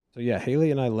So yeah,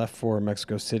 Haley and I left for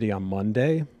Mexico City on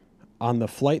Monday. On the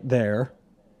flight there,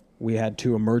 we had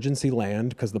to emergency land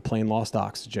because the plane lost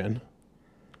oxygen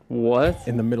What?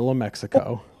 in the middle of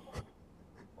Mexico.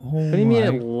 Oh What do you mean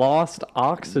it my. lost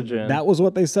oxygen? That was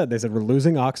what they said. They said, we're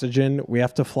losing oxygen. We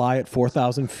have to fly at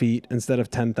 4,000 feet instead of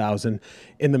 10,000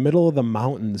 in the middle of the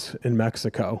mountains in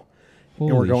Mexico. And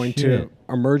we're Holy going to shit.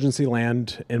 emergency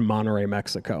land in Monterrey,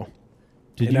 Mexico.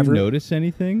 Did and you every- notice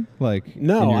anything? Like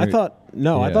No, in I your- thought I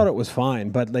Yeah. thought it was fine,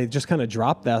 but they just kind of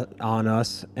dropped that on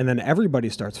us, and then everybody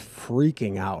starts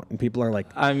freaking out, and people are like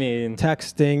I mean,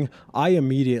 texting. I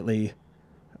immediately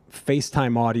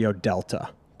FaceTime audio Delta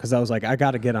because I was like, I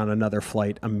got to get on another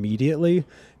flight immediately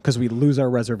because we lose our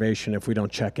reservation if we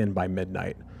don't check in by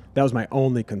midnight. That was my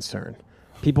only concern.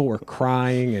 People were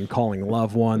crying and calling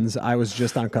loved ones. I was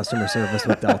just on customer service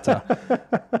with Delta.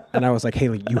 And I was like,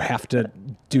 Haley, you have to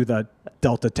do the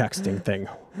Delta texting thing.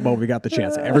 Well, we got the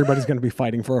chance. Everybody's going to be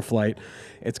fighting for a flight.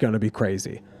 It's going to be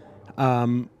crazy.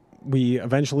 We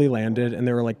eventually landed, and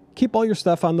they were like, keep all your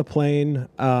stuff on the plane.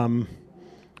 We're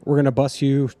going to bus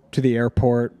you to the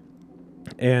airport,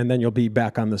 and then you'll be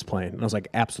back on this plane. And I was like,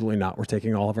 absolutely not. We're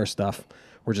taking all of our stuff.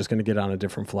 We're just going to get on a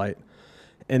different flight.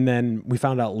 And then we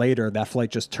found out later that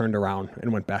flight just turned around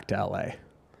and went back to LA.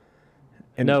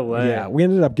 And No way. Yeah, we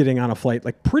ended up getting on a flight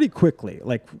like pretty quickly.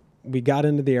 Like we got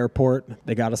into the airport,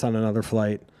 they got us on another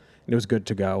flight, and it was good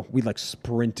to go. We like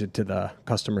sprinted to the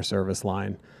customer service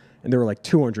line, and there were like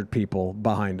 200 people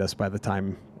behind us by the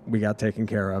time we got taken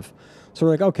care of. So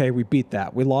we're like, okay, we beat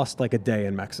that. We lost like a day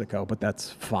in Mexico, but that's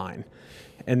fine.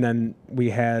 And then we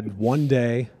had one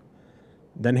day,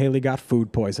 then Haley got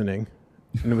food poisoning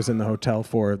and was in the hotel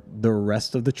for the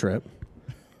rest of the trip.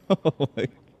 Oh my.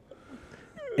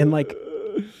 And like,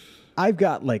 I've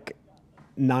got like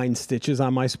 9 stitches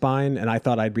on my spine, and I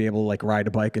thought I'd be able to like ride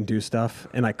a bike and do stuff,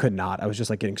 and I could not. I was just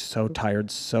like getting so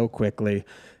tired so quickly,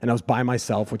 and I was by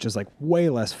myself, which is like way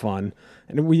less fun.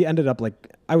 And we ended up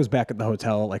like, I was back at the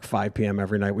hotel at like 5 p.m.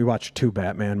 every night. We watched 2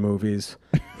 Batman movies.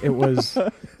 It was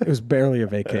barely a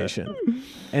vacation.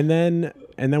 And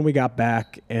then we got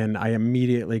back, and I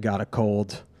immediately got a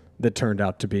cold that turned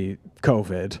out to be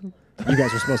COVID. You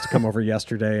guys were supposed to come over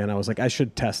yesterday, and I was like, I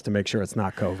should test to make sure it's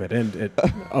not COVID. And it,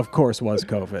 of course, was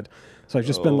COVID. So I've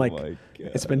just been like, my God.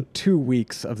 it's been 2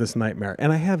 weeks of this nightmare.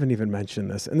 And I haven't even mentioned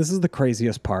this. And this is the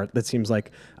craziest part that seems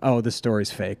like, oh, this story's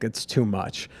fake. It's too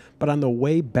much. But on the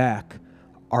way back,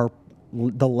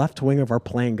 the left wing of our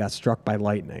plane got struck by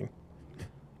lightning.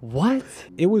 what?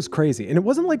 It was crazy. And it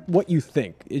wasn't like what you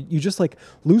think. You just like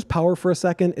lose power for a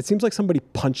second. It seems like somebody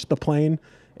punched the plane.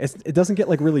 It doesn't get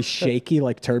like really shaky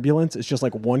like turbulence. It's just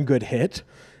like one good hit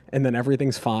and then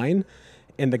everything's fine.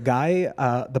 And the guy,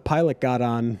 the pilot got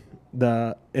on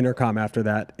the intercom after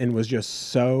that and was just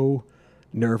so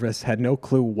nervous, had no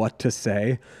clue what to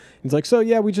say. He's like, so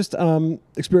yeah, we just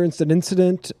experienced an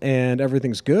incident and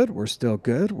everything's good. We're still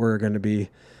good. We're going to be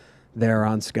there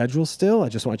on schedule still. I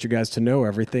just want you guys to know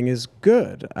everything is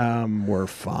good. We're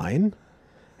fine.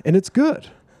 And it's good.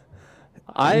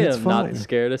 I It's am not fine. the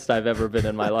scaredest I've ever been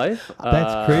in my life.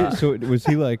 That's crazy. So was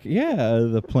he like, yeah,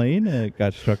 the plane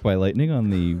got struck by lightning on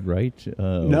the right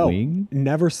No, wing?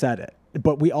 never said it.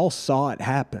 But we all saw it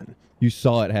happen. You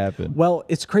saw it happen. Well,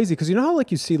 it's crazy because you know how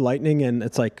like you see lightning and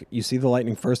it's like you see the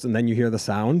lightning first and then you hear the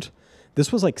sound?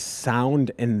 This was like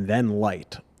sound and then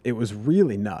light. It was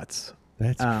really nuts.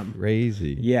 That's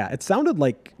crazy. Yeah, it sounded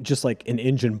like just like an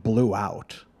engine blew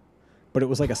out. But it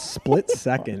was like a split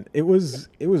second. It was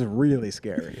really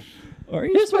scary. Are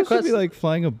you Here's my supposed to be question. like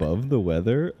flying above the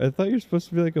weather? I thought you're supposed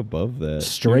to be like above that.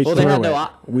 Straight Well, through they had it. no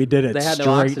We did it They had straight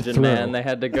no oxygen, through. man. They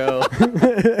had to go.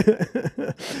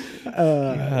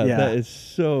 God, yeah. that is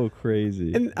so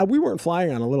crazy. And we weren't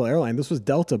flying on a little airline. This was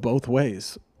Delta both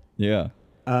ways. yeah.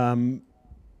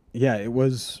 Yeah, it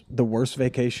was the worst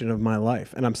vacation of my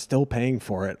life, and I'm still paying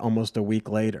for it almost a week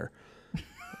later.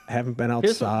 I haven't been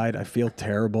Here's what- outside. I feel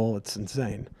terrible. It's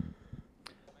insane.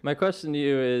 My question to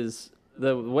you is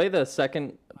the way the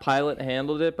second pilot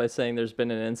handled it by saying there's been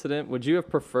an incident. Would you have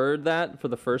preferred that for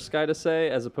the first guy to say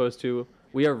as opposed to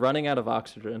we are running out of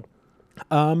oxygen?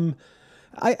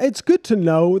 It's good to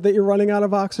know that you're running out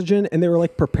of oxygen, and they were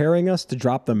like preparing us to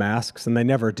drop the masks, and they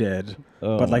never did.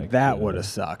 Oh but my like that God. would have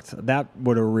sucked. That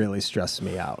would have really stressed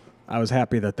me out. I was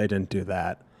happy that they didn't do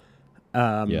that.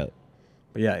 Yeah.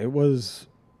 But yeah, it was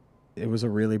a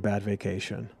really bad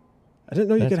vacation. I didn't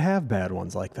know you That's- could have bad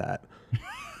ones like that.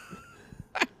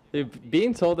 Dude,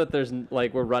 being told that there's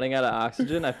like we're running out of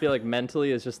oxygen, I feel like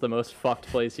mentally is just the most fucked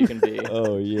place you can be.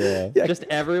 Oh yeah. Yeah. Just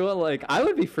everyone, like I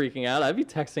would be freaking out. I'd be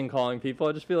texting, calling people.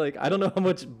 I'd just be like, I don't know how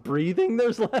much breathing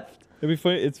there's left. It'd be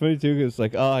funny. It's funny too because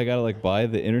like, oh, I gotta like buy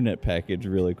the internet package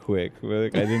really quick.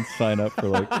 Like, I didn't sign up for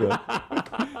like.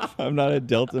 I'm not a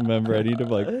Delta member. I need to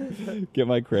like get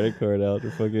my credit card out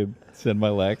to fucking send my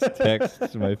lax texts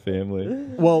to my family.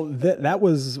 Well, that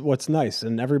was what's nice,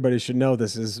 and everybody should know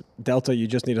this is Delta. You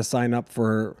just need to sign up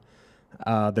for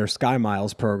their Sky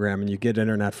Miles program, and you get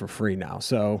internet for free now.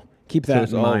 So keep that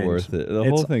it's in mind. all worth it. The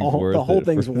whole thing's worth it. The whole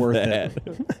thing's for worth that.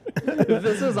 it. If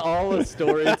this is all a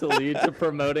story to lead to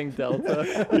promoting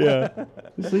Delta. Yeah.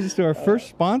 This leads to our first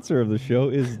sponsor of the show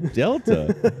is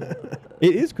Delta.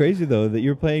 It is crazy though that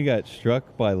your plane got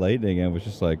struck by lightning and was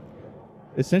just like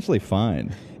essentially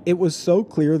fine. It was so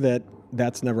clear that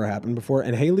that's never happened before.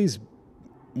 And Haley's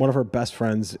one of her best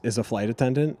friends is a flight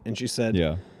attendant, and she said,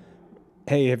 Yeah.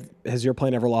 "Hey, has your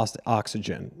plane ever lost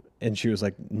oxygen?" And she was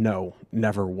like, "No,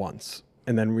 never once."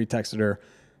 And then we texted her,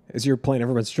 "Has your plane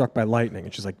ever been struck by lightning?"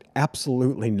 And she's like,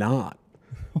 "Absolutely not.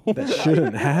 That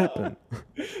shouldn't happen."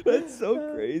 That's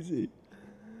so crazy.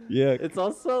 Yeah. It's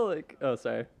also like, oh,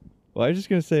 sorry. Well, I was just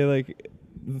gonna say, like,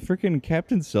 the freaking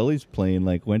Captain Sully's plane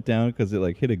like went down because it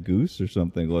like hit a goose or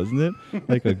something, wasn't it?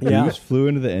 Like a Yeah. goose flew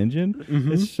into the engine.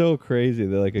 Mm-hmm. It's so crazy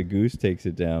that like a goose takes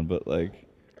it down, but like,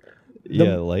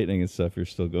 yeah, lightning and stuff, you're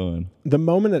still going. The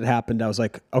moment it happened, I was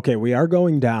like, "Okay, we are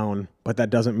going down, but that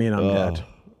doesn't mean I'm dead.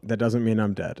 That doesn't mean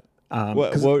I'm dead."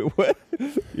 What?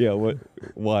 Yeah. What?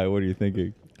 Why? What are you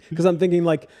thinking? Because I'm thinking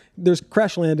like, there's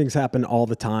crash landings happen all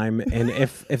the time, and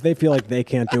if they feel like they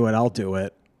can't do it, I'll do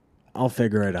it. I'll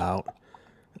figure it out.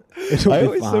 It'll I be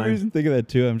always, fine. some reason, think of that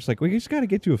too. I'm just like, we just got to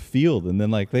get to a field, and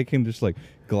then like they can just like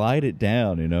glide it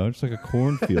down, you know, just like a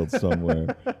cornfield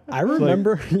somewhere. I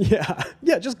remember,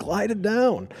 yeah, just glide it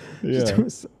down. Yeah.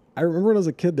 I remember when I was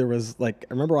a kid, there was like,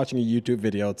 I remember watching a YouTube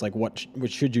video. It's like, what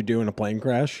should you do in a plane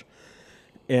crash?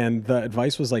 And the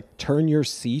advice was like, turn your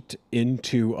seat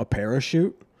into a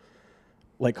parachute,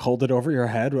 like hold it over your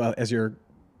head as you're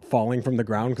falling from the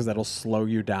ground, because that'll slow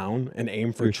you down, and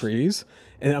aim for trees.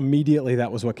 And immediately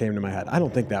that was what came to my head. I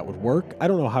don't think that would work. I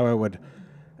don't know how I would.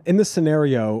 In this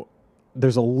scenario,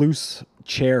 there's a loose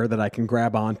chair that I can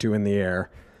grab onto in the air,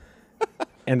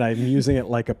 and I'm using it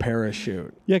like a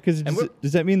parachute. Yeah, because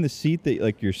does that mean the seat that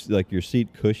like your seat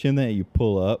cushion that you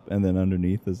pull up and then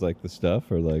underneath is like the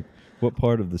stuff, or like what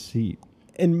part of the seat?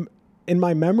 In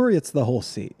my memory, it's the whole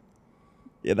seat.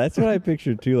 Yeah, that's what I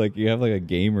pictured too. Like you have like a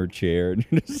gamer chair and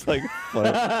you're just like,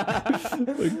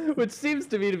 Which seems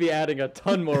to me to be adding a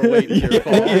ton more weight to your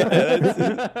fall.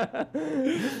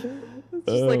 It's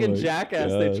just like in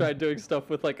Jackass, they tried doing stuff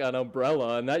with like an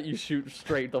umbrella, and that you shoot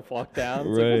straight the fuck down.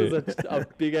 It's like, what is a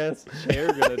big ass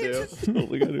chair gonna do?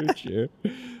 Totally under a chair.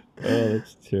 Oh,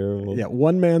 that's terrible. Yeah,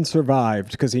 one man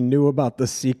survived because he knew about the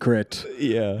secret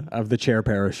Yeah. of the chair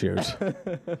parachute.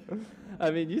 I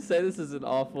mean, you say this is an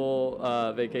awful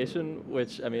vacation,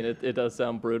 which, I mean, it does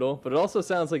sound brutal, but it also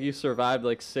sounds like you survived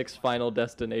like 6 Final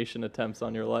Destination attempts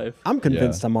on your life. I'm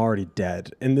convinced I'm already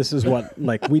dead. And this is what,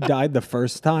 like, we died the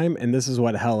first time, and this is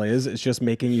what hell is. It's just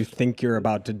making you think you're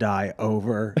about to die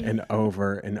over and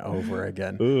over and over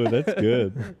again. Ooh, that's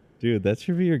good. Dude, that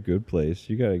should be your good place.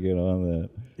 You got to get on that.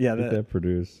 Yeah, get that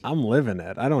produced. I'm living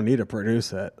it. I don't need to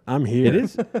produce it. I'm here.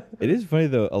 It is funny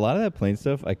though. A lot of that plane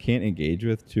stuff I can't engage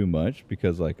with too much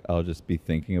because like I'll just be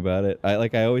thinking about it.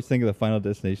 I always think of the Final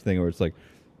Destination thing where it's like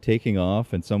taking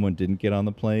off and someone didn't get on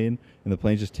the plane and the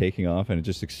plane's just taking off and it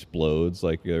just explodes,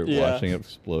 like you're watching it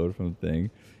explode from the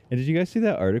thing. And did you guys see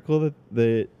that article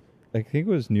that I think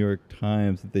it was New York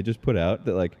Times that they just put out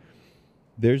that like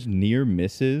there's near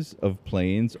misses of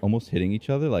planes almost hitting each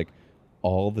other like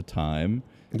all the time.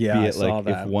 Yeah, I saw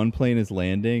that. If one plane is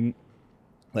landing,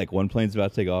 like one plane's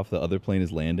about to take off, the other plane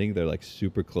is landing. They're like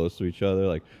super close to each other,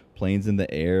 like planes in the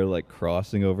air, like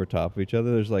crossing over top of each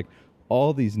other. There's like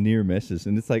all these near misses,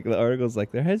 and it's like the article's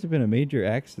like there hasn't been a major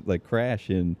accident, like crash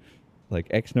in like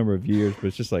X number of years, but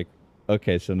it's just like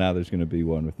okay, so now there's going to be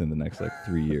one within the next like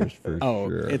 3 years for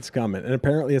sure. It's coming. And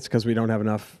apparently it's because we don't have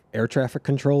enough air traffic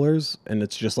controllers, and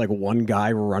it's just like one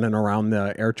guy running around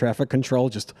the air traffic control,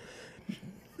 just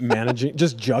managing,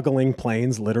 just juggling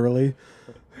planes, literally.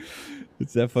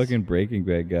 It's that fucking Breaking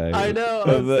Bad guy. I know.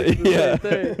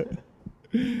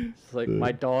 It's like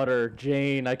my daughter,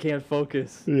 Jane, I can't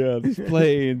focus. Yeah, these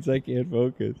planes, I can't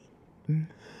focus.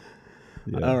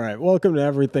 Yeah. All right. Welcome to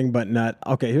Everything But Net.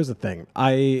 Okay, here's the thing.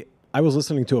 I was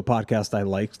listening to a podcast I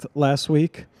liked last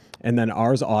week, and then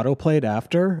ours auto-played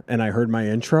after, and I heard my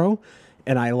intro,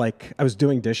 and I was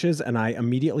doing dishes, and I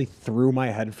immediately threw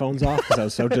my headphones off because I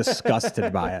was so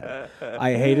disgusted by it.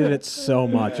 I hated it so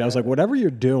much. I was like, whatever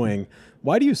you're doing,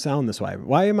 why do you sound this way?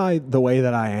 Why am I the way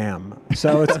that I am?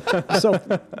 So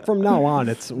from now on,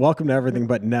 it's welcome to Everything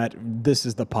But Net. This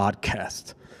is the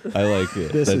podcast. I like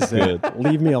it. This That's is good. it.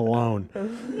 Leave me alone.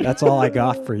 That's all I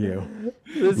got for you.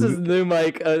 This is new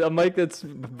mic, a mic that's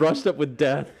brushed up with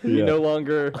death. You Yeah. no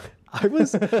longer.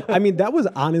 I mean, that was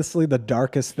honestly the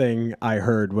darkest thing I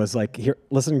heard was like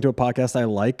listening to a podcast I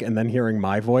like and then hearing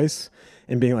my voice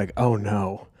and being like, oh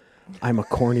no, I'm a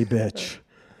corny bitch.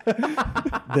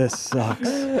 This sucks.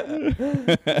 At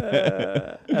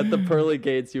the pearly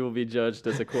gates, you will be judged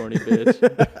as a corny bitch.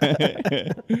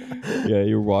 Yeah,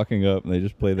 you're walking up and they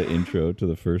just play the intro to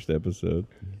the first episode.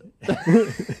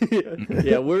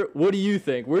 Yeah, what do you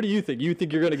think? Where do you think? You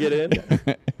think you're going to get in?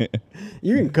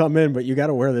 You can come in, but you got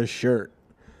to wear this shirt.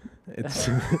 It's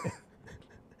it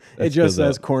That's just good,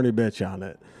 says though. corny bitch on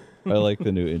it. I like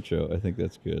the new intro. I think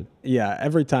that's good. Yeah,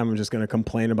 every time I'm just going to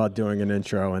complain about doing an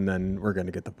intro and then we're going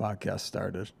to get the podcast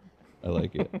started. I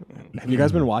like it. Have you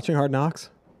guys been watching Hard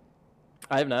Knocks?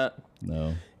 I have not.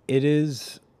 No. It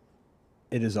is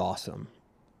awesome.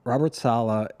 Robert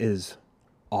Saleh is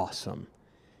awesome.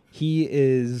 He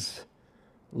is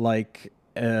like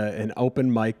an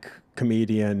open mic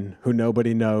comedian who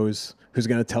nobody knows, who's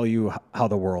going to tell you how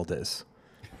the world is.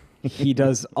 He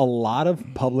does a lot of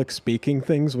public speaking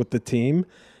things with the team,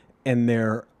 and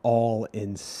they're all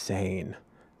insane.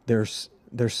 They're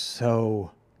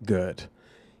so good.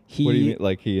 What do you mean?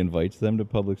 Like he invites them to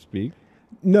public speak?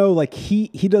 No, like he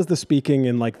does the speaking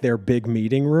in like their big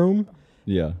meeting room,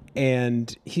 Yeah.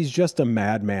 and he's just a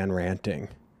madman ranting.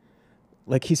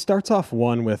 Like he starts off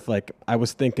one with like, I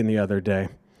was thinking the other day.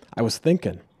 I was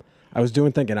thinking. I was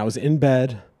in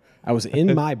bed. I was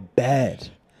in my bed.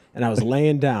 And I was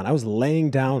laying down. I was laying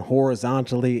down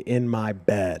horizontally in my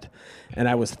bed. And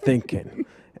I was thinking.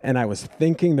 And I was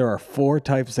thinking there are 4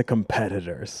 types of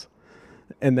competitors.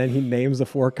 And then he names the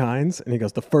 4 kinds. And he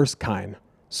goes, the first kind,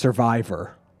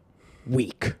 survivor,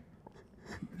 weak.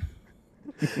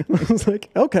 I was like,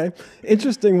 okay,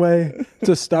 interesting way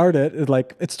to start it. It's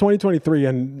like, it's 2023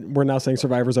 and we're now saying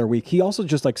survivors are weak. He also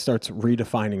just like starts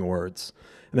redefining words.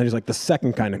 And then he's like, the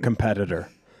second kind of competitor,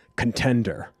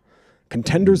 contender.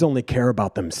 Contenders only care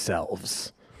about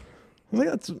themselves. I was like,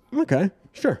 that's okay,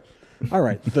 sure. All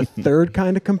right. The third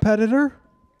kind of competitor,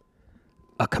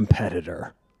 a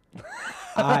competitor.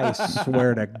 I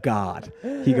swear to God.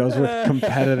 He goes with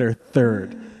competitor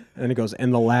third. And then he goes,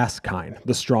 and the last kind,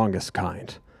 the strongest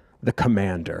kind, the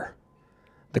commander.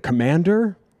 The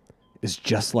commander is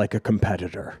just like a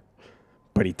competitor,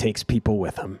 but he takes people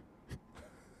with him.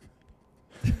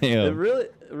 Yeah. It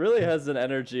really has an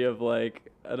energy of like,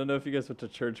 I don't know if you guys went to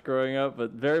church growing up,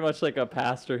 but very much like a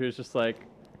pastor who's just like,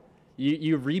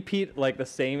 you repeat like the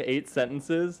same 8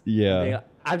 sentences. Yeah. Being,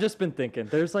 I've just been thinking,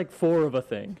 there's like 4 of a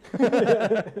thing.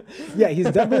 Yeah, he's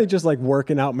definitely just like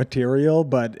working out material,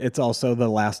 but it's also the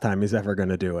last time he's ever going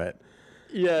to do it.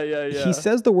 Yeah. He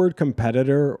says the word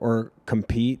competitor or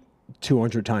compete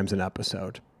 200 times an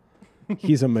episode.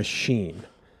 He's a machine.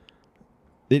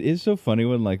 It is so funny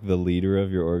when like the leader of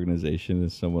your organization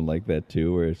is someone like that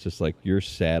too, where it's just like you're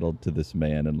saddled to this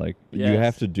man and like you Yes.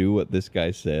 have to do what this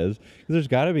guy says. 'Cause there's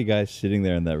got to be guys sitting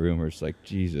there in that room where it's like,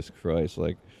 Jesus Christ,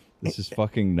 like this is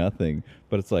fucking nothing.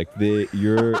 But it's like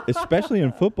you're especially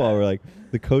in football where like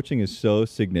the coaching is so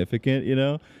significant, you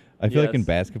know. I feel like in Yes.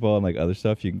 basketball and like other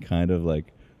stuff, you can kind of like,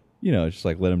 you know, just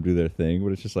like let them do their thing.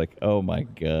 But it's just like, oh my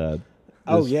God.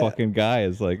 Oh, This yeah. fucking guy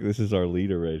is like, this is our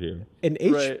leader right here. And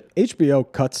Right. HBO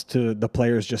cuts to the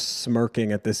players just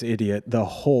smirking at this idiot the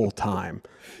whole time.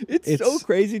 It's so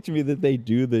crazy to me that they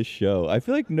do this show. I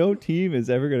feel like no team is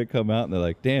ever going to come out and they're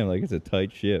like, damn, like it's a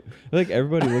tight ship. I feel like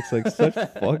everybody looks like such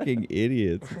fucking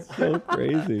idiots. It's so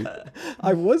crazy.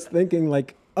 I was thinking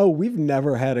like, oh, we've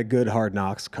never had a good Hard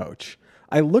Knocks coach.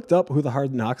 I looked up who the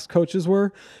Hard Knocks coaches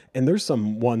were, and there's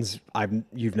some ones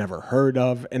you've never heard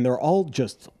of, and they're all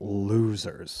just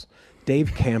losers.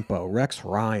 Dave Campo, Rex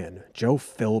Ryan, Joe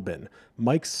Philbin,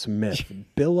 Mike Smith,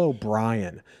 Bill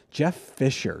O'Brien, Jeff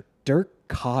Fisher, Dirk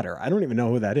Cotter. I don't even know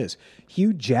who that is.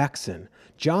 Hugh Jackson,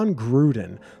 John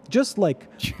Gruden, just like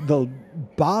the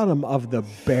bottom of the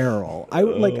barrel.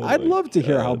 I'd love to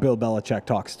hear how Bill Belichick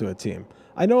talks to a team.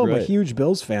 I know I'm a Right. huge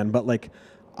Bills fan, but like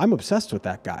I'm obsessed with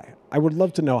that guy. I would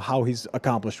love to know how he's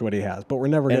accomplished what he has, but we're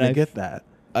never going to get that.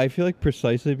 I feel like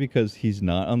precisely because he's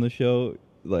not on the show,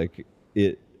 like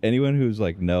anyone who's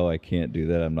like, no, I can't do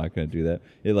that, I'm not going to do that,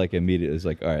 it like immediately is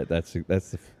like, all right, that's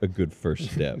a good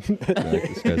first step. Like,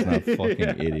 this guy's not a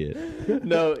fucking idiot.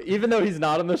 No, even though he's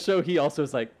not on the show, he also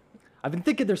is like, I've been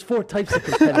thinking there's 4 types of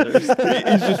competitors.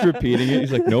 He's just repeating it.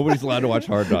 He's like, nobody's allowed to watch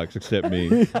Hard Knocks except me.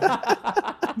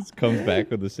 Just comes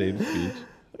back with the same speech.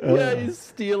 Yeah, he's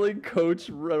stealing coach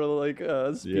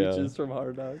speeches Yeah. from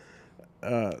Hard Knocks.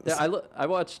 I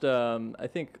watched. I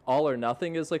think All or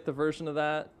Nothing is like the version of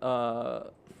that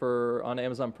for on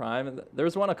Amazon Prime. And there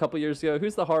was one a couple years ago.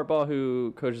 Who's the hardball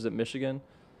who coaches at Michigan?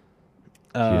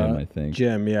 Jim, I think.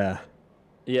 Jim, yeah.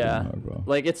 Yeah,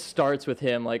 like it starts with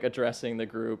him like addressing the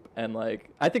group, and like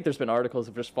I think there's been articles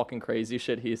of just fucking crazy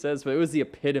shit he says, but it was the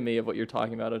epitome of what you're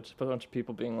talking about. Just a bunch of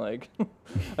people being like,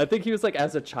 I think he was like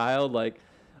as a child like,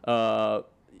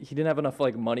 he didn't have enough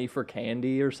like money for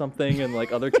candy or something, and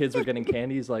like other kids were getting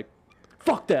candy. He's like,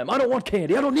 fuck them, I don't want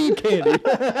candy, I don't need candy,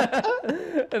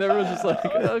 and everyone's just like,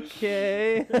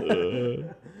 okay.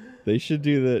 They should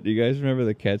do that. Do you guys remember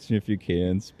the Catch Me If You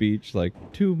Can speech? Like,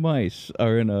 2 mice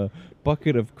are in a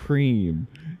bucket of cream.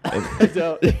 I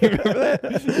don't. You remember that?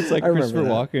 It's like Christopher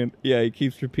Walken. Yeah, he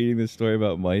keeps repeating this story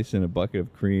about mice in a bucket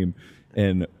of cream.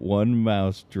 And one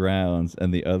mouse drowns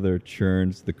and the other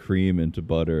churns the cream into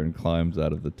butter and climbs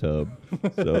out of the tub.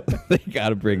 So they got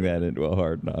to bring that into a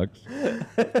Hard Knocks.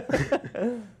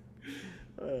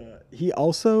 He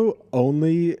also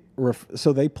only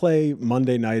so they play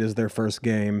Monday night as their first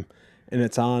game, and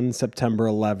it's on September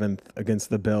 11th against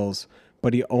the Bills.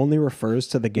 But he only refers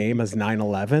to the game as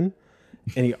 9/11,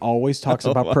 and he always talks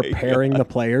about preparing the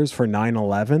players for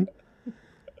 9/11.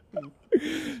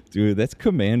 Dude, that's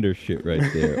commander shit right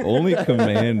there. Only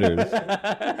commanders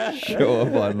show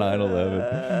up on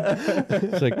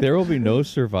 9/11. It's like there will be no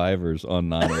survivors on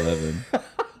 9/11.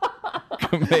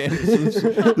 Commanders,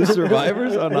 the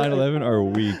survivors on 9/11 are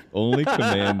weak. Only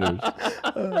commanders.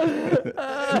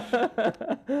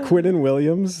 Quinnen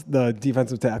Williams, the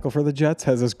defensive tackle for the Jets,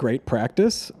 has this great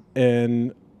practice,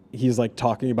 and he's like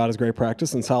talking about his great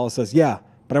practice, and Saleh says, "Yeah,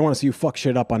 but I want to see you fuck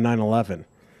shit up on 9/11."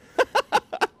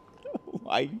 Oh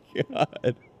my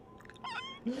God.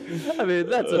 I mean,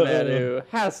 that's a man who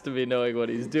has to be knowing what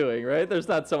he's doing, right? There's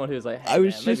not someone who's like, hey, I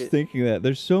was just thinking that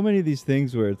there's so many of these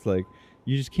things where it's like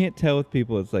you just can't tell with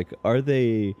people. It's like, are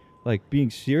they like being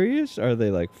serious? Are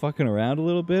they like fucking around a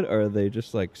little bit? Or are they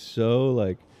just like so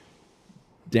like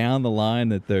down the line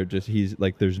that he's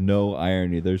like, there's no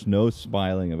irony. There's no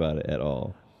smiling about it at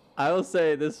all. I will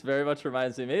say this very much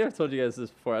reminds me. Maybe I've told you guys this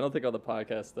before. I don't think on the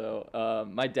podcast though.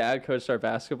 My dad coached our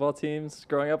basketball teams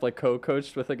growing up, like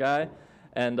co-coached with a guy.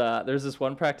 And there's this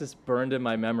one practice burned in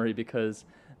my memory because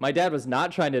my dad was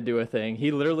not trying to do a thing.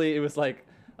 He literally, it was like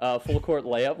full court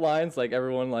layup lines, like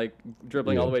everyone like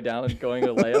dribbling all the way down and going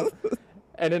to layup.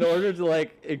 And in order to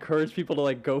like encourage people to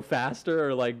like go faster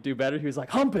or like do better, he was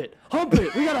like, hump it,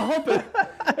 we gotta hump it.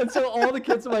 And so all the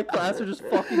kids in my class are just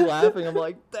fucking laughing. I'm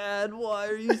like, Dad, why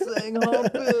are you saying hump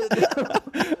it?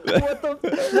 What the,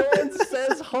 no one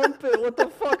says hump it. What the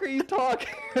fuck are you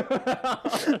talking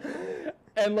about?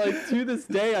 And like to this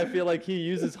day, I feel like he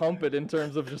uses hump it in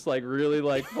terms of just like really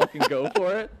like fucking go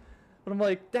for it. But I'm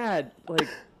like, Dad, like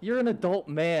you're an adult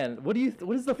man. What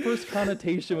is the first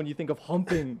connotation when you think of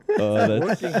humping? Oh,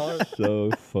 that's so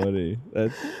funny.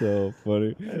 That's so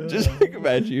funny. Just like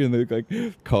imagine you in the like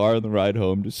car on the ride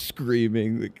home, just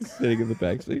screaming, like sitting in the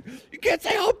backseat. You can't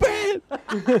say hump it.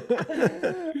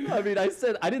 I mean,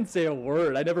 I didn't say a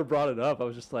word. I never brought it up. I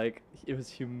was just like, it was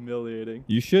humiliating.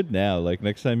 You should now. Like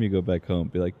next time you go back home,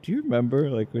 be like, do you remember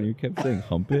like when you kept saying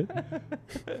hump it?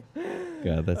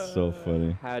 God, that's so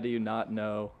funny. How do you not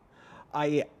know?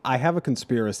 I have a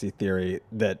conspiracy theory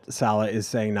that Saleh is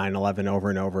saying 9/11 over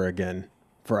and over again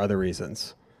for other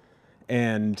reasons.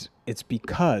 And it's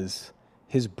because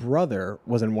his brother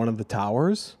was in one of the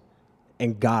towers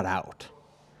and got out.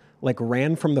 Like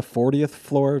ran from the 40th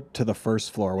floor to the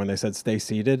first floor when they said stay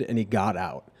seated, and he got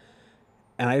out.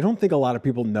 And I don't think a lot of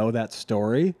people know that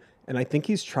story. And I think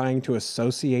he's trying to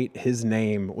associate his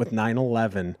name with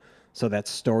 9/11 so that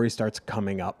story starts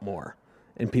coming up more.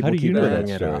 And people keep bringing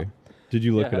it up. Did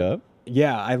you look it up?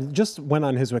 Yeah, I just went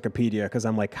on his Wikipedia because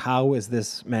I'm like, how is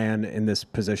this man in this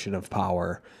position of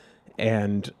power?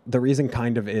 And the reason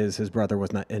kind of is his brother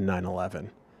was not in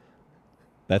 9/11.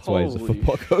 That's why he's a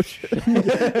football coach.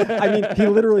 I mean, he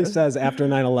literally says after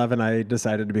 9/11, I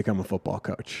decided to become a football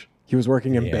coach. He was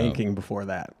working in banking before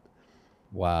that.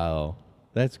 Wow,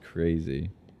 that's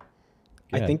crazy.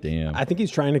 God I think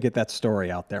he's trying to get that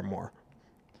story out there more.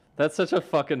 That's such a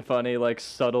fucking funny, like,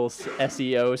 subtle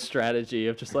SEO strategy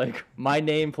of just like my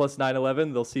name plus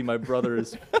 9/11. They'll see my brother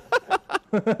is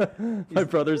my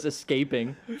brother's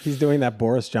escaping. He's doing that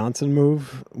Boris Johnson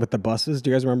move with the buses. Do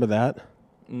you guys remember that?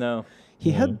 No.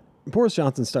 Boris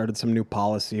Johnson started some new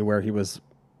policy where he was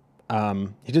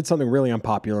he did something really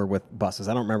unpopular with buses.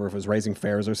 I don't remember if it was raising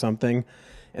fares or something.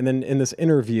 And then in this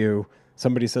interview,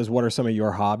 somebody says, "What are some of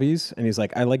your hobbies?" And he's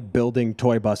like, "I like building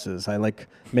toy buses. I like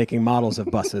making models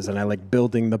of buses, and I like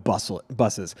building the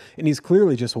buses." And he's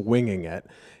clearly just winging it.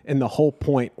 And the whole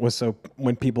point was so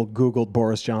when people Googled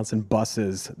Boris Johnson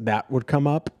buses, that would come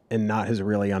up, and not his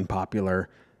really unpopular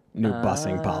new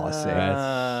busing policy.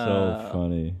 That's so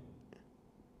funny.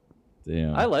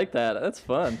 Damn. I like that. That's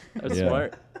fun. That's Yeah.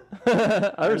 smart.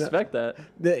 I respect that.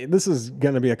 This is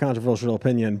going to be a controversial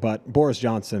opinion, but Boris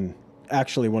Johnson,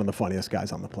 actually one of the funniest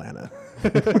guys on the planet.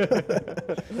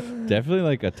 Definitely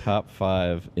like a top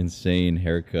 5 insane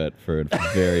haircut for a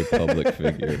very public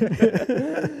figure.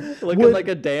 Looking like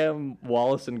a damn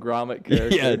Wallace and Gromit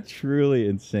character. Yeah, truly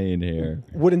insane hair.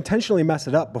 Would intentionally mess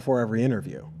it up before every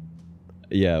interview.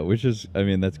 Yeah, which is, I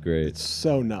mean, that's great. It's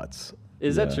so nuts.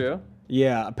 Is that true?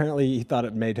 Yeah, apparently he thought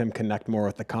it made him connect more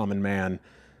with the common man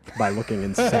by looking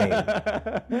insane.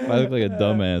 If I look like a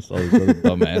dumbass, all these other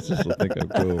dumbasses will think I'm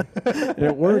cool. And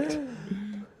it worked.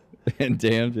 And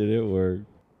damn, did it work.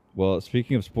 Well,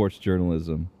 speaking of sports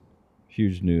journalism,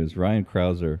 huge news. Ryan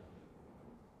Krauser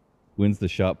wins the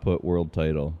shot put world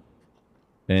title.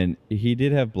 And he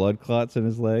did have blood clots in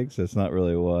his legs. That's not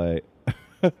really why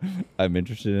I'm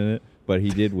interested in it. But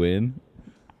he did win.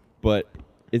 But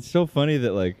it's so funny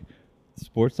that, like,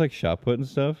 sports like shot put and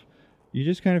stuff, you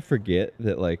just kind of forget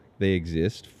that, like, they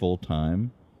exist full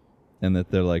time and that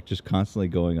they're, like, just constantly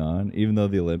going on, even though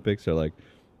the Olympics are, like,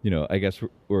 you know, I guess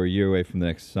we're a year away from the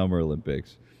next Summer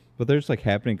Olympics, but they're just, like,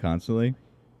 happening constantly.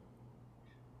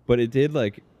 But it did,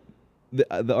 like,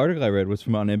 the article I read was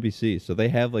from on NBC, so they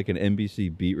have, like, an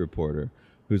NBC beat reporter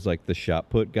who's, like, the shot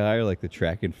put guy or, like, the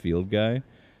track and field guy.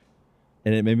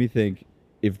 And it made me think,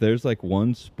 if there's, like,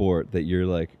 one sport that you're,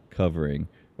 like, covering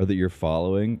or that you're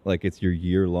following, like it's your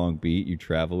year-long beat, you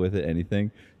travel with it, anything,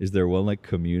 is there one like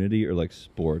community or like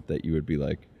sport that you would be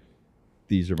like,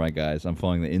 these are my guys, I'm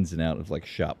following the ins and outs of like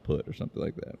shot put or something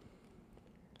like that?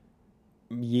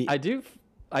 Yeah. I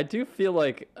do feel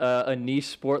like a niche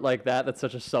sport like that, that's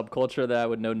such a subculture that I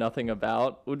would know nothing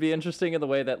about, would be interesting in the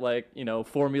way that, like, you know,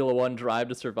 Formula One Drive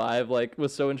to Survive, like,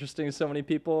 was so interesting to so many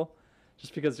people,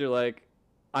 just because you're like,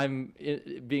 I'm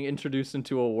being introduced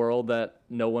into a world that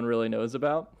no one really knows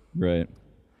about. Right.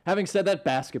 Having said that,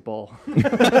 basketball.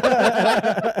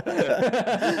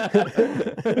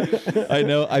 I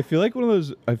know. I feel like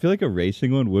a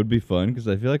racing one would be fun because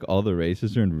I feel like all the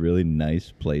races are in really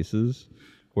nice places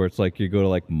where it's like you go to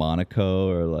like Monaco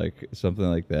or like something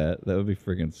like that. That would be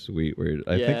freaking sweet.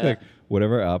 I think like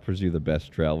whatever offers you the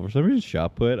best travel. For some reason,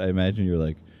 shot put, I imagine you're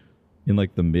like in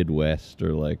like the Midwest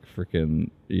or like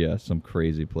freaking some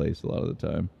crazy place a lot of the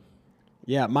time.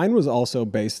 Yeah, mine was also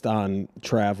based on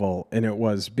travel, and it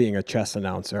was being a chess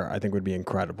announcer. I think would be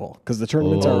incredible because the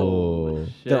tournaments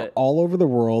they're all over the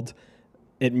world.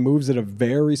 It moves at a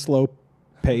very slow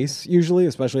pace usually,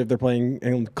 especially if they're playing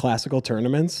in classical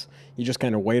tournaments. You just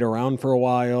kind of wait around for a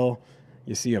while.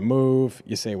 You see a move,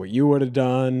 you say what you would have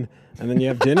done, and then you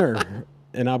have dinner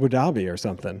in Abu Dhabi or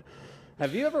something.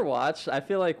 Have you ever watched, I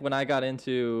feel like when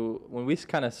we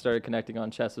kind of started connecting on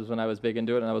chess was when I was big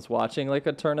into it and I was watching like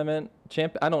a tournament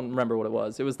I don't remember what it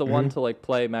was. It was the one to like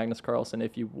play Magnus Carlsen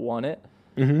if you won it.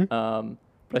 But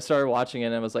I started watching it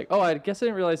and I was like, oh, I guess I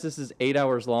didn't realize this is 8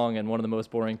 hours long and one of the most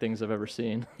boring things I've ever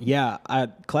seen. Yeah,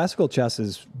 classical chess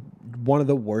is one of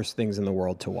the worst things in the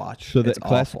world to watch. So the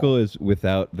classical is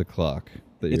without the clock.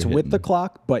 It's with the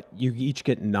clock, but you each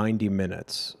get 90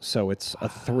 minutes. So it's a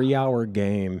 3-hour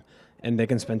game. And they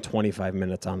can spend 25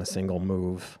 minutes on a single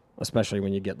move, especially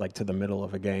when you get like to the middle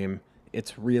of a game.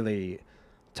 It's really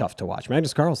tough to watch.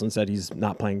 Magnus Carlsen said he's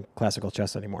not playing classical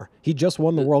chess anymore. He just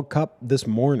won the World Cup this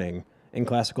morning in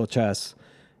classical chess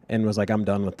and was like, I'm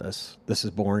done with this. This is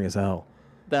boring as hell.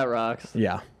 That rocks.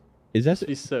 Yeah.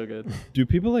 He's so good. Do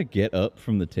people like get up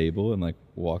from the table and like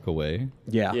walk away?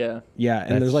 Yeah. Yeah. Yeah.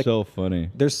 And That's there's like so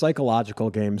funny. There's psychological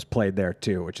games played there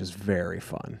too, which is very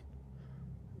fun.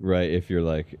 Right, if you're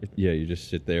like, you just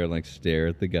sit there and like stare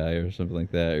at the guy or something like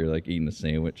that. Or you're like eating a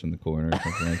sandwich in the corner or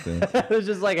something like that. There's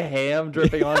just like a ham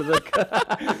dripping onto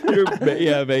the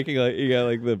You're making like, you got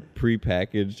like the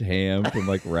prepackaged ham from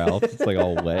like Ralph's. It's like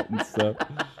all wet and stuff.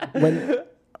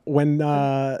 When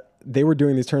they were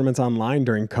doing these tournaments online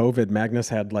during COVID, Magnus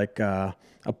had like a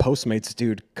Postmates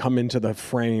dude come into the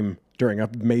frame during a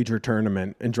major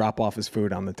tournament and drop off his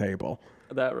food on the table.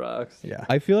 That rocks. Yeah.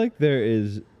 I feel like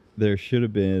there should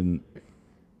have been.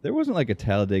 There wasn't like a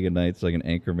Talladega Nights, like an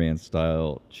Anchorman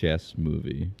style chess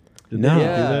movie. Did No. they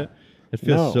Yeah. do that? It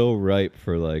feels No. so ripe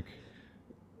for like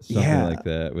something Yeah. like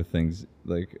that with things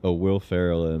like Will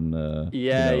Ferrell and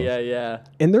Yeah.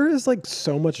 And there is like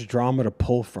so much drama to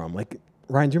pull from. Like,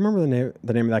 Ryan, do you remember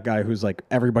the name of that guy who's like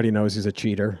everybody knows he's a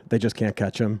cheater? They just can't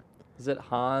catch him. Is it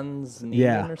Hans Niemann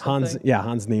Yeah, or something?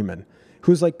 Hans Niemann,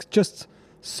 who's like just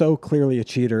so clearly a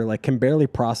cheater, like can barely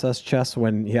process chess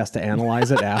when he has to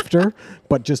analyze it after,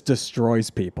 but just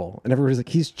destroys people. And everybody's like,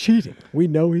 he's cheating. We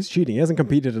know he's cheating. He hasn't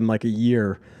competed in like a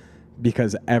year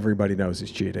because everybody knows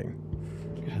he's cheating.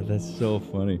 God, that's so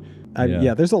funny.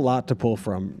 Yeah, there's a lot to pull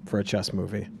from for a chess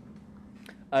movie.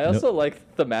 I also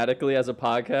like thematically as a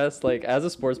podcast, like as a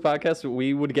sports podcast,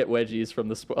 we would get wedgies from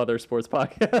the other sports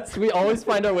podcasts. We always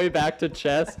find our way back to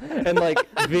chess and like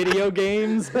video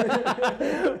games.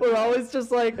 We're always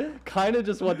just like, kind of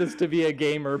just want this to be a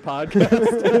gamer podcast.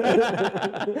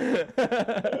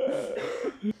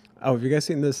 Oh, have you guys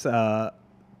seen this,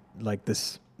 like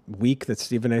this week that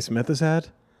Stephen A. Smith has had?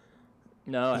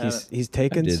 No, I haven't. He's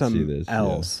taken some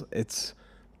L's. Yeah. It's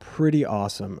pretty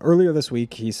awesome. Earlier this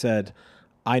week, he said,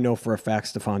 I know for a fact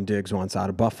Stephon Diggs wants out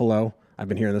of Buffalo. I've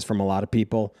been hearing this from a lot of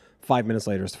people. 5 minutes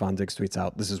later, Stephon Diggs tweets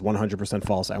out, this is 100%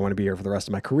 false. I want to be here for the rest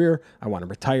of my career. I want to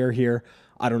retire here.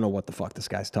 I don't know what the fuck this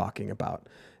guy's talking about.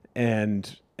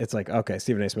 And it's like, okay,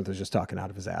 Stephen A. Smith was just talking out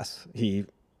of his ass. We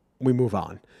move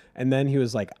on. And then he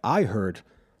was like, I heard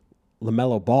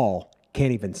LaMelo Ball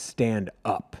can't even stand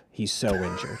up. He's so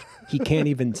injured. He can't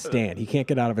even stand. He can't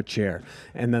get out of a chair.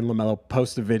 And then LaMelo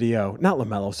posted a video. Not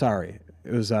LaMelo, sorry.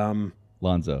 It was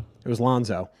Lonzo. It was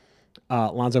Lonzo.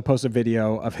 Lonzo posted a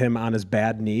video of him on his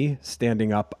bad knee,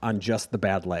 standing up on just the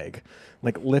bad leg.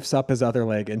 Like lifts up his other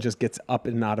leg and just gets up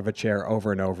and out of a chair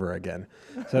over and over again.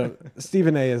 So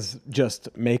Stephen A. is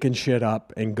just making shit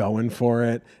up and going for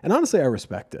it. And honestly, I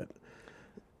respect it.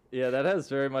 Yeah, that has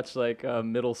very much like a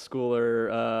middle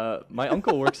schooler. My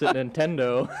uncle works at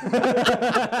Nintendo,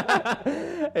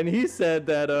 and he said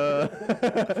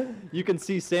that you can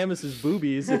see Samus's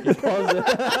boobies if you pause it.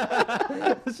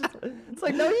 It's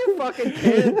like, no, you fucking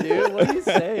can't, dude. What are you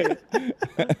saying?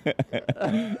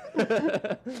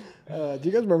 Do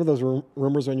you guys remember those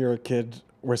rumors when you were a kid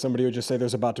where somebody would just say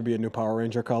there's about to be a new Power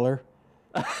Ranger color?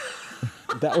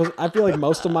 I feel like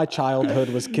most of my childhood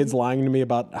was kids lying to me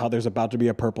about how there's about to be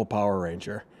a purple Power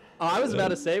Ranger. I was about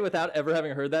to say, without ever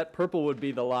having heard that, purple would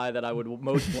be the lie that I would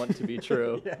most want to be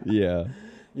true.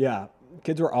 Yeah.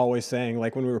 Kids were always saying,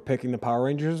 like when we were picking the Power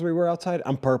Rangers, we were outside,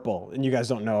 I'm purple, and you guys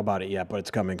don't know about it yet, but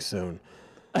it's coming soon.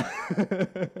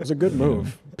 It was a good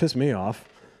move. Pissed me off.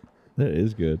 That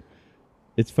is good.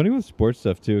 It's funny with sports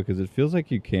stuff too, because it feels like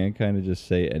you can kind of just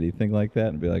say anything like that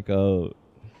and be like, oh,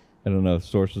 I don't know,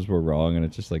 sources were wrong, and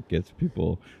it just like gets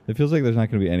people. It feels like there's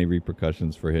not going to be any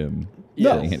repercussions for him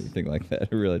saying anything like that.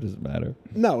 It really doesn't matter.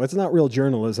 No, it's not real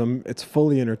journalism. It's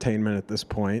fully entertainment at this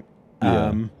point.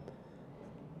 Yeah.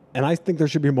 And I think there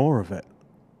should be more of it.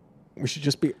 We should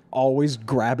just be always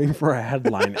grabbing for a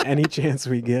headline any chance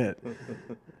we get.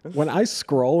 When I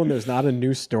scroll and there's not a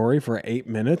new story for 8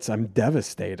 minutes, I'm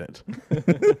devastated.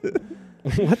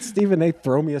 Let Stephen A.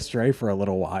 throw me astray for a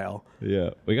little while.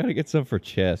 Yeah, we got to get some for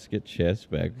chess. Get chess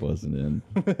back buzzing in.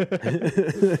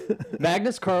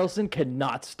 Magnus Carlsen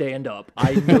cannot stand up.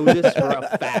 I know this for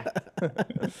a fact.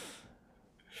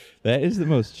 That is the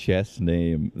most chess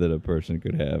name that a person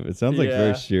could have. It sounds like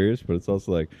very serious, but it's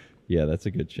also like, yeah, that's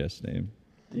a good chess name.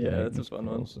 Yeah, Magnus that's a fun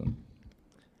Carlsen.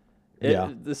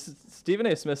 One. This Stephen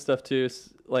A. Smith stuff too,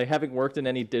 like having worked in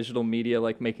any digital media,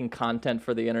 like making content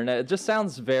for the internet, it just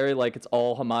sounds very like it's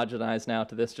all homogenized now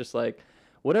to this, just like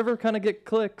whatever kind of get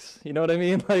clicks. You know what I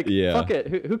mean? Like, fuck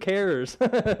it. Who cares?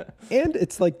 And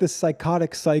it's like this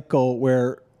psychotic cycle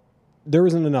where there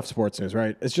isn't enough sports news,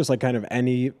 right? It's just like kind of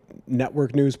any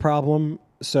network news problem.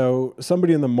 So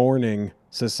somebody in the morning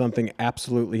says something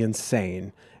absolutely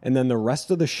insane, and then the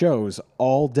rest of the shows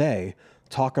all day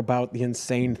talk about the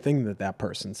insane thing that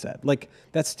person said. Like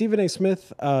that Stephen A.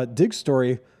 Smith Diggs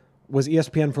story was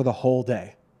ESPN for the whole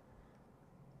day.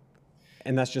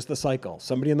 And that's just the cycle.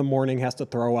 Somebody in the morning has to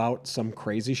throw out some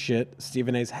crazy shit.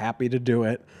 Stephen A's happy to do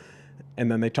it. And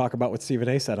then they talk about what Stephen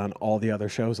A. said on all the other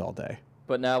shows all day.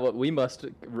 But now what we must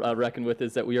reckon with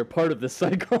is that we are part of this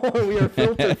cycle. We are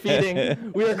filter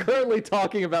feeding. We are currently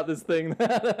talking about this thing.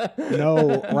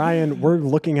 No, Ryan, we're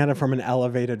looking at it from an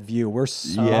elevated view. We're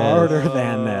smarter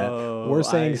than that. We're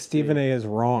saying Stephen A. is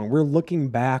wrong. We're looking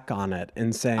back on it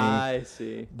and saying, I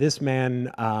see. This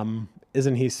man,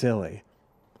 isn't he silly?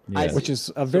 Yeah. Which is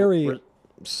a very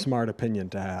smart opinion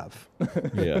to have.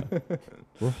 Yeah.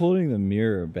 We're holding the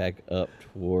mirror back up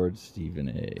towards Stephen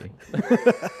A.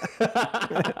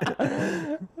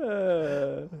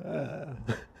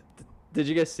 Did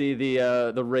you guys see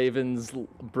the Ravens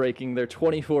breaking their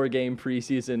 24-game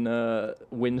preseason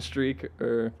win streak?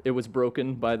 Or it was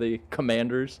broken by the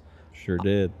Commanders? Sure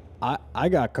did. I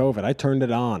got COVID. I turned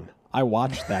it on. I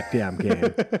watched that damn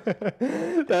game.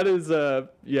 That is a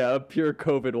pure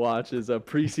COVID watch is a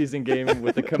preseason game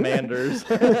with the Commanders.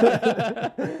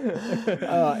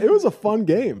 It was a fun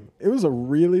game. It was a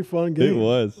really fun game. It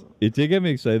was. It did get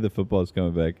me excited that football's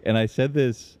coming back. And I said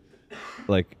this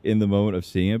like in the moment of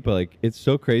seeing it, but like it's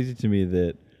so crazy to me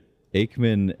that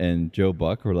Aikman and Joe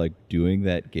Buck were like doing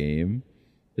that game.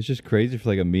 It's just crazy for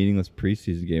like a meaningless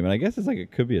preseason game. And I guess it's like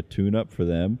it could be a tune-up for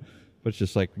them, but it's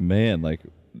just like, man, like,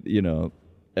 you know,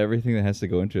 everything that has to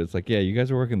go into it. It's like, yeah, you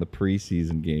guys are working the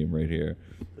preseason game right here.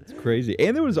 It's crazy.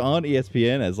 And it was on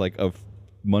ESPN as like a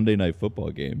Monday Night Football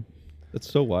game. That's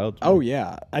so wild. Oh,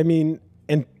 yeah. I mean,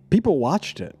 and people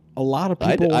watched it. A lot of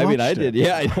people watched it. I mean, I did.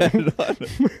 Yeah, I had it on.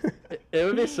 It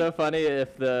would be so funny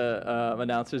if the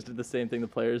announcers did the same thing the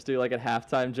players do. Like at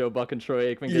halftime, Joe Buck and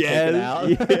Troy Aikman get taken out.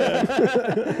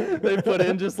 Yeah. They put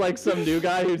in just like some new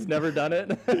guy who's never done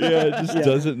it. Yeah, just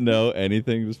doesn't know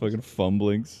anything, just fucking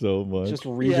fumbling so much. Just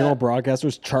regional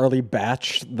broadcasters. Charlie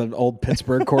Batch, the old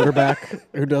Pittsburgh quarterback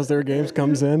who does their games,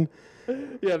 comes in.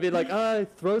 Yeah, be like,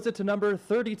 throws it to number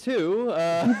 32.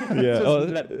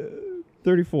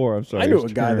 34. I'm sorry. I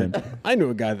knew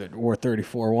a guy that wore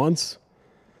 34 once.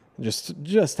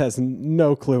 Just has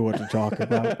no clue what to talk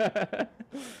about.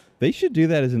 They should do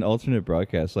that as an alternate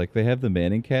broadcast. Like they have the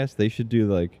Manning cast. They should do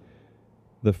like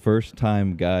the first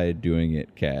time guy doing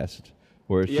it cast,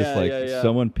 where it's just like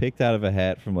someone picked out of a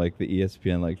hat from like the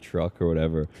ESPN like truck or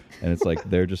whatever, and it's like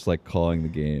they're just like calling the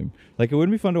game. Like it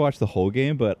wouldn't be fun to watch the whole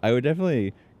game, but I would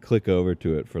definitely click over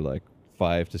to it for like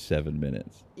 5 to 7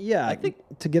 minutes. Yeah, I think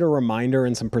to get a reminder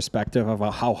and some perspective of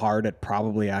how hard it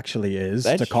probably actually is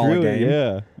to call a game.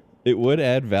 Yeah. It would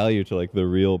add value to like the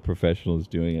real professionals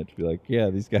doing it to be like,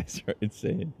 yeah, these guys are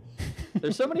insane.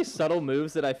 There's so many subtle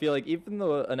moves that I feel like even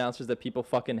the announcers that people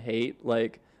fucking hate,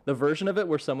 like the version of it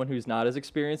where someone who's not as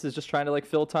experienced is just trying to like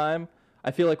fill time,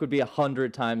 I feel like would be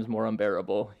 100 times more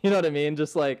unbearable. You know what I mean?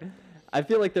 Just like, I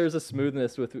feel like there's a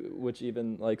smoothness with which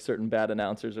even like certain bad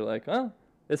announcers are like, oh,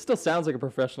 it still sounds like a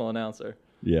professional announcer.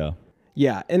 Yeah.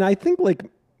 Yeah, and I think like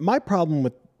my problem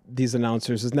with these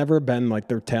announcers has never been like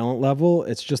their talent level.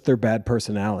 It's just their bad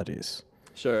personalities.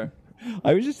 Sure.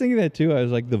 I was just thinking that too. I was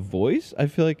like, the voice, I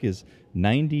feel like is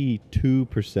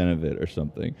 92% of it or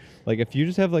something. Like if you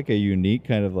just have like a unique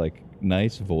kind of like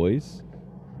nice voice,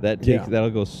 that'll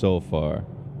go so far.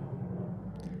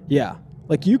 Yeah.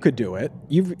 Like you could do it.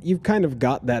 You've kind of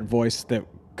got that voice that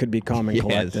could be calm and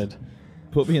collected.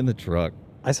 Put me in the truck.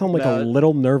 I sound like a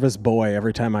little nervous boy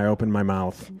every time I open my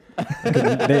mouth.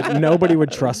 Nobody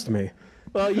would trust me.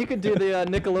 Well, you could do the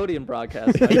Nickelodeon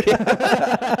broadcast.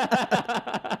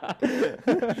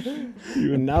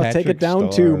 And now take it down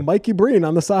to Mikey Breen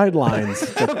on the sidelines.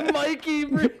 Mikey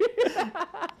Breen.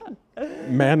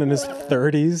 Man in his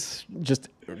 30s, just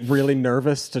really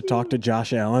nervous to talk to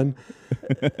Josh Allen.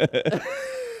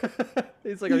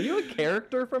 He's like, are you a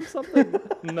character from something?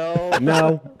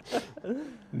 No.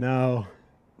 No.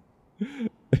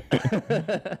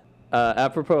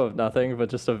 Apropos of nothing, but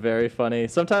just a very funny,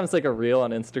 sometimes like a reel on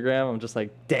Instagram. I'm just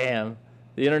like, damn,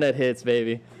 the internet hits,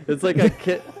 baby. It's like a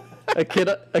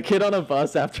kid on a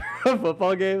bus after a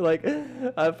football game, like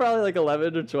probably like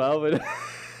 11 or 12, and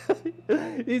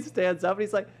he stands up and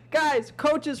he's like, guys,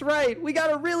 coach is right. We got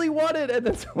to really want it. And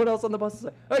then someone else on the bus is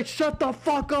like, hey, shut the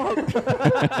fuck up.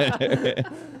 It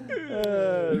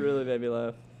really made me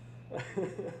laugh.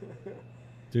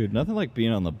 Dude, nothing like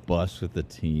being on the bus with the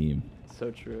team.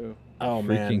 So true. Oh, Freaking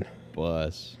man.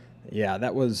 bus. Yeah,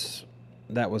 that was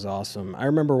awesome. I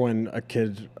remember when a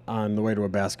kid on the way to a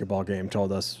basketball game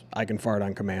told us, I can fart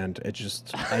on command. I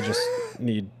just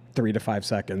need 3 to 5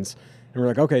 seconds. And we're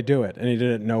like, okay, do it. And he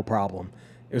did it no problem.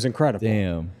 It was incredible.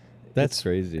 Damn. That's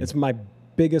crazy. It's my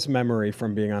biggest memory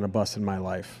from being on a bus in my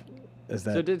life. Is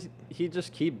that? So did he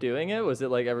just keep doing it? Was it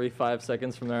like every 5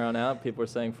 seconds from there on out, people were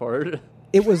saying fart?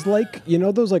 It was like, you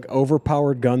know those like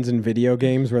overpowered guns in video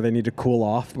games where they need to cool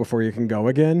off before you can go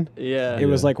again? Yeah. It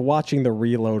was like watching the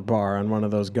reload bar on one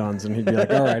of those guns, and he'd be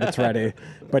like, all right, it's ready.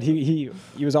 But he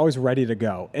was always ready to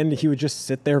go. And he would just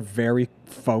sit there very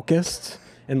focused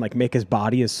and like make his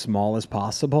body as small as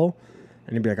possible.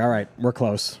 And he'd be like, all right, we're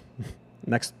close.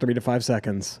 Next 3 to 5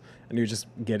 seconds. And he would just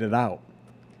get it out.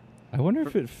 I wonder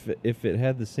if it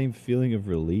had the same feeling of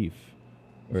relief,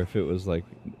 or if it was like,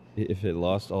 if it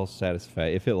lost all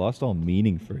satisfaction, if it lost all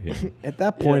meaning for him. At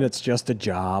that point, it's just a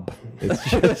job. It's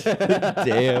just a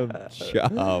damn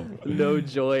job. No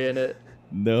joy in it.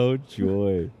 No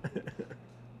joy.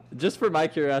 Just for my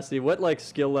curiosity, what like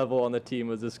skill level on the team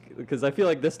was this? Because I feel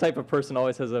like this type of person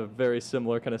always has a very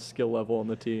similar kind of skill level on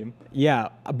the team. Yeah,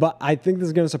 but I think this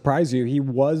is going to surprise you. He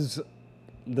was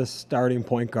the starting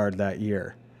point guard that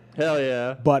year. Hell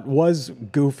yeah. but was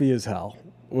goofy as hell.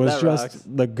 Was That just rocks.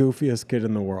 the goofiest kid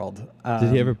in the world.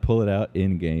 Did he ever pull it out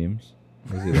in games?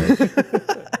 Was he like,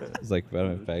 it's like,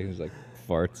 matter of fact, he's like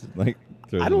farts, and, like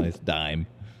throws I a don't- nice dime.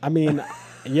 I mean,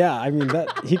 yeah, I mean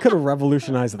that he could have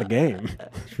revolutionized the game.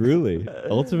 Truly,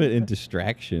 ultimate in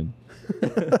distraction.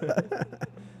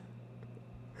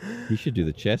 He should do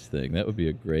the chess thing. That would be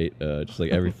a great, just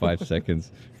like every 5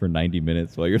 seconds for 90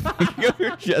 minutes while you're thinking of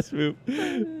your chess move.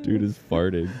 Dude is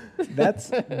farting.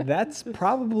 That's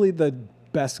probably the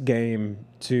best game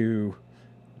to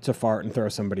fart and throw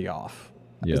somebody off.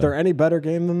 Yeah. Is there any better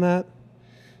game than that?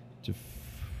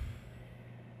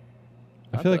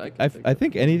 I Not feel that like I can I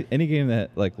think any game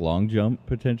that like long jump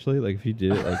potentially, like if you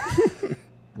did it like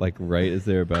like right as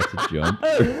they're about to jump.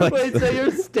 or, like, Wait, so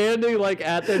you're standing like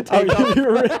at their Oh,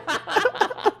 takeoff?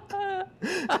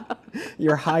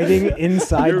 you're hiding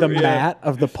inside the Yeah. mat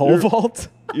of the pole vault.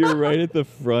 You're right at the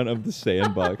front of the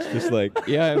sandbox, just like,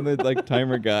 yeah, I'm the like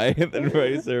timer guy, and then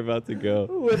right as they're about to go.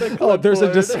 With a Oh, there's a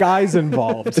clipboard. disguise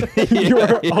involved. You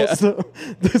are yeah. also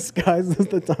disguised as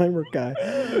the timer guy.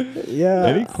 Yeah.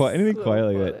 Anything quiet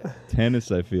like that.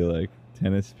 Tennis, I feel like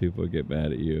tennis people get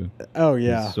mad at you. Oh It's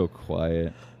yeah. so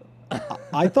quiet.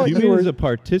 I thought Do you you mean were. as a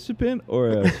participant or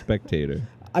a spectator?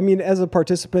 I mean, as a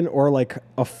participant or like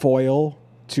a foil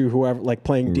to whoever, like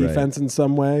playing Right. defense in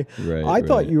some way. Right, I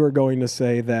thought right. you were going to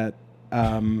say that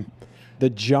the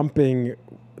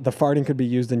farting could be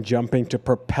used in jumping to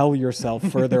propel yourself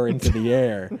further into the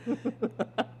air,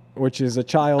 which is a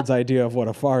child's idea of what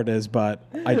a fart is, but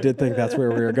I did think that's where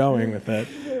we were going with it.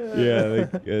 Yeah,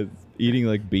 like eating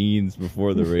like beans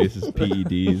before the race is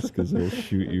PEDs because they'll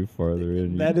shoot you farther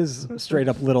in. That is straight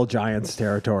up Little Giants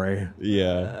territory.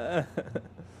 Yeah.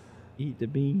 Eat the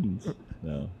beans.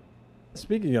 No.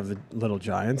 Speaking of the Little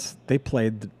Giants, they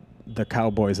played the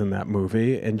Cowboys in that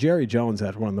movie, and Jerry Jones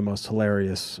had one of the most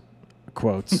hilarious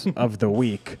quotes of the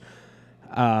week.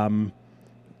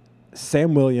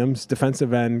 Sam Williams,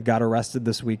 defensive end, got arrested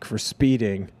this week for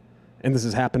speeding, and this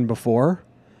has happened before.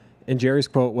 And Jerry's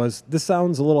quote was, "This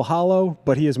sounds a little hollow,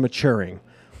 but he is maturing."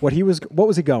 What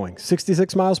was he going?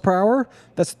 66 miles per hour?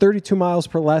 That's 32 miles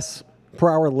per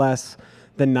hour less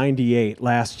than 98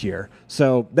 last year.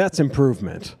 So that's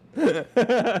improvement.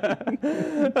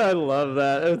 I love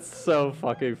that. It's so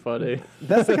fucking funny.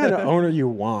 That's the kind of owner you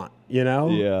want, you know?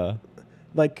 Yeah.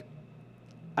 Like,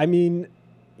 I mean,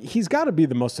 he's got to be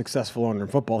the most successful owner in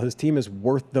football. His team is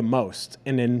worth the most.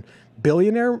 And in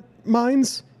billionaire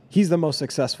minds, he's the most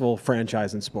successful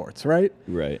franchise in sports, right?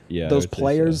 Right. Yeah. I Those would say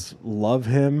players love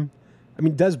him. I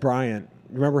mean, Des Bryant,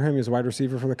 remember him? He was a wide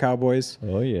receiver for the Cowboys. so.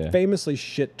 Oh yeah. Famously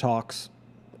shit talks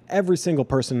every single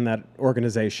person in that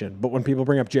organization. But when people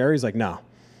bring up Jerry, he's like, no,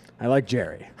 I like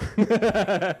Jerry.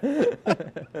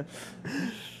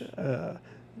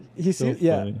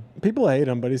 funny. People hate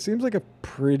him, but he seems like a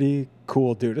pretty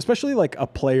cool dude, especially like a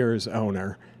player's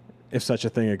owner, if such a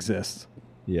thing exists.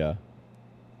 Yeah.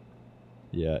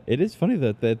 Yeah. It is funny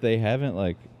that they haven't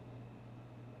like.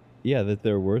 Yeah, that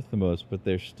they're worth the most, but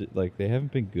they're like they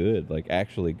haven't been good, like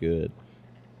actually good.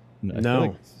 I feel No.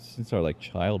 like since our like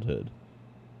childhood.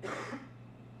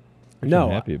 Which No.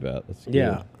 I'm happy about. That's good.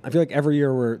 Yeah, I feel like every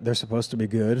year they're supposed to be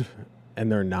good,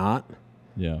 and they're not.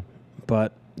 Yeah.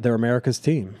 But they're America's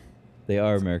team. They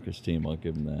are America's team. I'll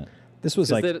give them that. This was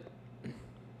 'Cause like,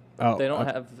 they don't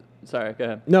have. Sorry, go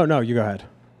ahead. No, you go ahead.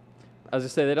 I was gonna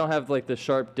say they don't have like the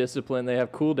sharp discipline. They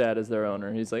have Cool Dad as their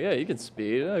owner. He's like, yeah, you can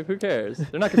speed. Like, who cares?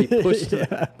 They're not gonna be pushed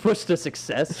pushed to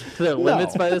success to their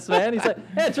limits by this man. He's like,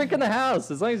 yeah, drink in the house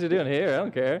as long as you're doing here. I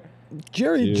don't care.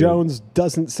 Jerry Dude. Jones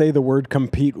doesn't say the word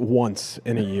compete once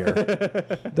in a year.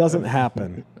 Doesn't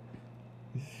happen.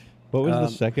 What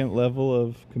was the second level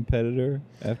of competitor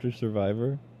after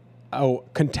Survivor? Oh,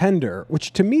 contender,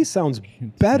 which to me sounds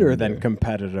better than Contender.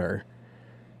 competitor.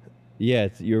 Yeah,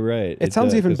 you're right. It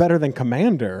sounds even 'cause- better than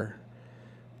commander.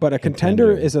 But a contender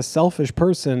Contender. is a selfish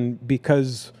person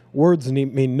because words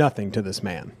mean nothing to this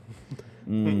man.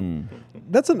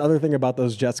 That's another thing about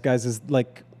those Jets guys is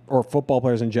like, or football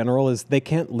players in general, is they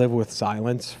can't live with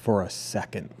silence for a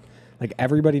second. Like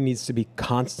everybody needs to be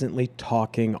constantly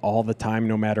talking all the time,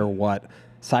 no matter what.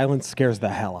 Silence scares the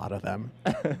hell out of them.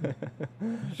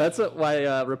 That's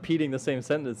why repeating the same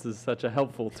sentence is such a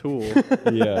helpful tool.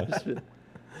 Yeah.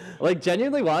 Like,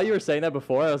 genuinely, while you were saying that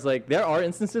before, I was like, there are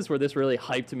instances where this really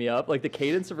hyped me up. Like, the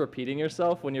cadence of repeating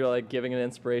yourself when you're, like, giving an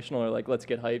inspirational or, like, let's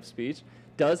get hype speech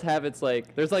does have its,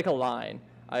 like, there's, like, a line.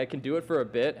 I can do it for a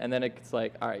bit, and then it's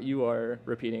like, all right, you are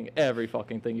repeating every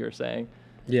fucking thing you're saying.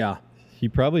 Yeah. He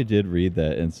probably did read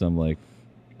that in some like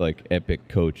epic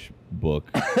coach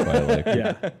book by like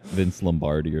Yeah. Vince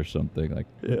Lombardi or something. Like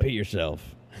repeat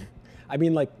yourself. I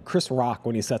mean, like Chris Rock,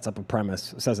 when he sets up a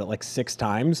premise, says it like 6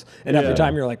 times, and every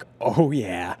time you're like, oh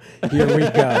yeah, here we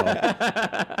go.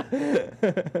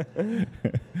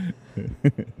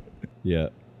 Yeah.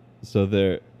 So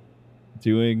they're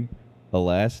doing a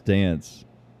Last Dance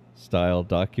style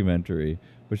documentary,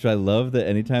 which I love that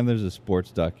anytime there's a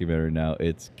sports documentary now,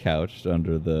 it's couched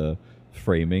under the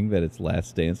framing that it's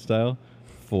Last Dance style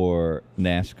for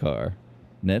NASCAR.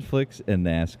 Netflix and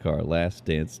NASCAR, Last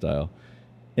Dance style.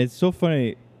 It's so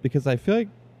funny because I feel like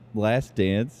Last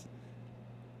Dance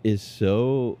is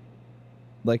so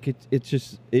like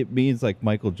it means like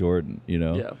Michael Jordan, you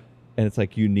know? Yeah. And it's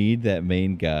like you need that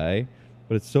main guy.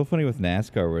 But it's so funny with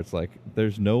NASCAR where it's like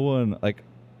there's no one like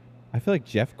I feel like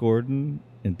Jeff Gordon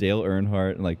and Dale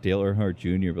Earnhardt and like Dale Earnhardt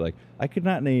Jr. But like I could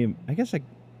not name I guess like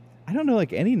I don't know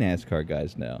like any NASCAR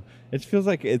guys now. It feels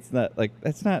like it's not like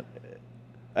that's not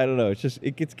I don't know. It's just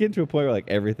it gets getting to a point where like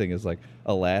everything is like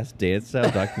a Last Dance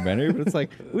style documentary, but it's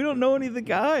like we don't know any of the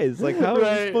guys. Like how are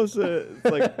we supposed to? It's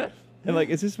like and like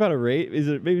is this about a race? Is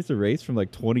it maybe it's a race from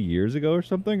like 20 years ago or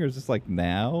something, or is this like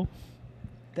now?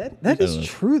 That is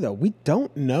true though. We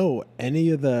don't know any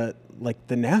of the like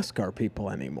the NASCAR people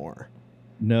anymore.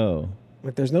 No.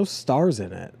 Like there's no stars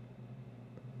in it.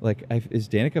 Like is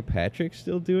Danica Patrick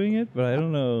still doing it? But I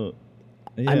don't know.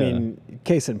 Yeah. I mean,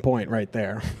 case in point, right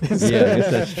there. Yeah, I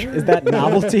guess that's true. Is that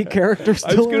novelty character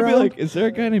still I was gonna around? be like, is there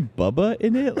a guy named Bubba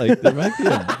in it? Like, there might be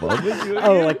a Bubba doing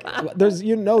Oh, it. like there's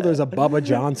there's a Bubba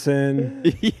Johnson.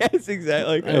 Yes,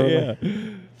 exactly. Like, yeah.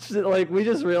 Like we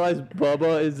just realized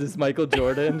Bubba is this Michael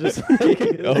Jordan, just like,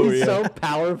 he's so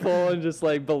powerful and just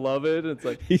like beloved. It's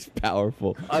like he's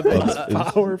powerful. He's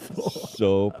powerful.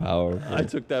 So powerful. I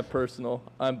took that personal.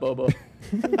 I'm Bubba.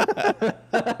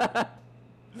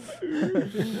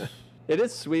 It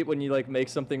is sweet when you like make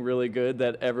something really good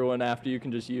that everyone after you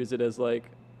can just use it as like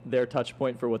their touch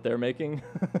point for what they're making.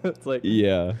 It's like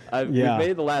yeah. We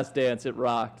made The Last Dance. It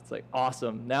rocked. It's like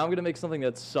awesome. Now I'm gonna make something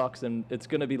that sucks and it's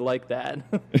gonna be like that.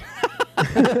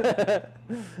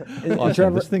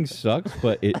 Awesome. This thing sucks,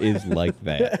 but it is like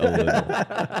that a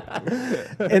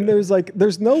little. And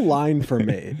there's no line for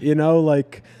me, you know,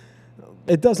 like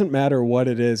it doesn't matter what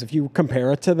it is. If you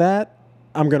compare it to that,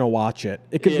 I'm gonna watch it.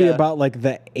 It could be about like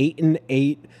the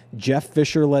 8-8 Jeff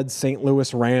Fisher led St.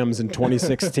 Louis Rams in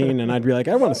 2016, and I'd be like,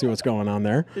 I want to see what's going on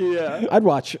there. Yeah, I'd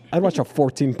watch a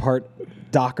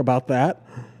 14-part doc about that.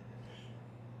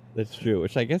 That's true.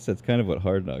 Which I guess that's kind of what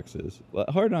Hard Knocks is.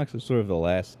 Hard Knocks is sort of the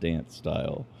Last Dance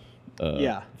style,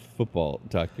 football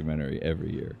documentary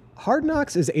every year. Hard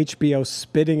Knocks is HBO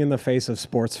spitting in the face of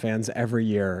sports fans every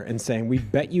year and saying, "We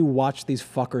bet you watch these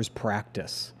fuckers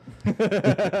practice."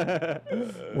 We're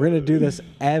going to do this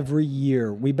every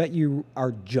year. We bet you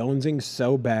are jonesing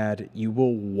so bad you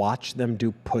will watch them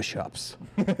do push-ups.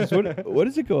 So what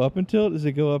does it go up until? Does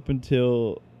it go up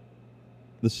until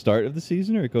the start of the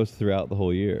season, or it goes throughout the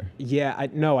whole year? Yeah,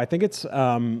 I think it's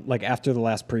like after the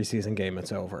last preseason game,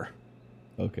 it's over.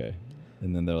 Okay.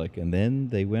 And then they're like, and then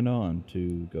they went on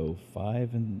to go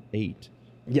 5-8.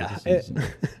 Yeah.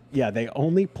 Yeah, they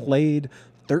only played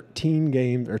 13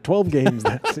 games or 12 games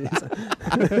that season.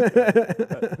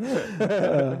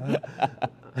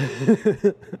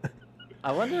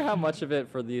 I wonder how much of it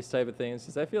for these type of things,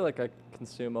 because I feel like I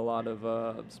consume a lot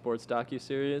of sports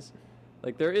docuseries.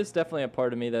 Like there is definitely a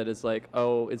part of me that is like,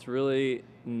 oh, it's really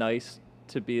nice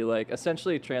to be like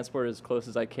essentially transported as close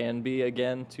as I can be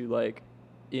again to like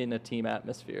in a team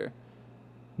atmosphere.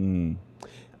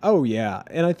 Oh yeah,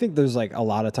 and I think there's like a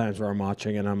lot of times where I'm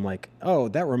watching and I'm like, oh,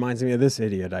 that reminds me of this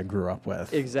idiot I grew up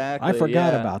with. Exactly. I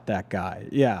forgot about that guy.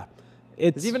 Yeah.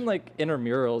 It's even like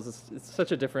intramurals. It's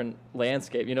such a different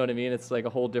landscape. You know what I mean? It's like a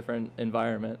whole different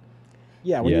environment.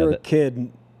 Yeah, when you were a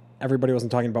kid, everybody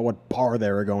wasn't talking about what bar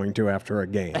they were going to after a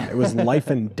game. It was life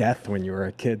and death when you were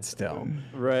a kid still.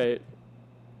 Right.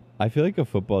 I feel like a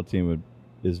football team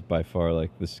is by far like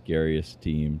the scariest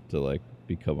team to like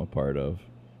become a part of.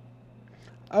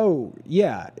 Oh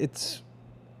yeah, it's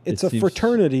a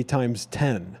fraternity times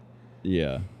 10.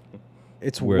 Yeah,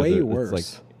 it's way worse.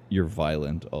 It's like you're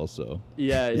violent also.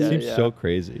 Yeah, it seems so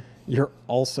crazy. You're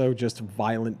also just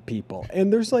violent people,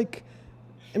 and there's like,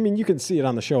 I mean, you can see it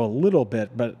on the show a little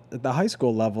bit, but at the high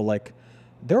school level, like,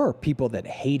 there are people that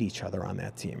hate each other on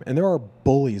that team, and there are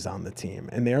bullies on the team,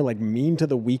 and they're like mean to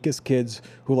the weakest kids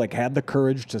who like had the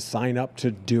courage to sign up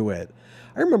to do it.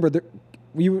 I remember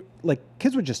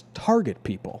kids would just target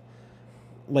people.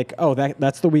 Like, oh,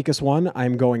 that's the weakest one.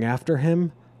 I'm going after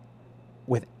him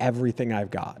with everything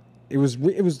I've got. It was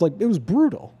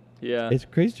brutal. Yeah. It's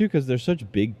crazy too because they're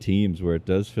such big teams where it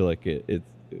does feel like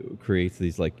creates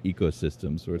these like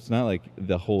ecosystems where it's not like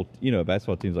the whole, a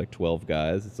basketball team's like 12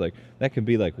 guys. It's like that can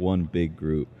be like one big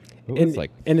group. It's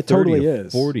like and it 30 totally or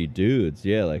is 40 dudes.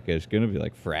 Yeah, like there's gonna be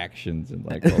like fractions and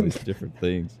like all these different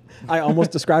things. I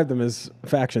almost described them as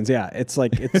factions. Yeah, it's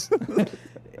like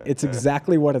it's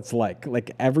exactly what it's like.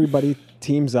 Like everybody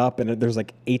teams up, and there's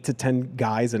like 8 to 10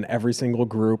 guys in every single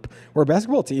group. Where a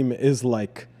basketball team is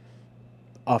like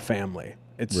a family.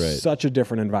 It's Right. such a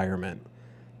different environment.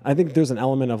 I think there's an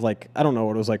element of like, I don't know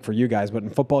what it was like for you guys, but in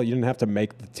football you didn't have to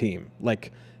make the team.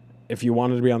 Like if you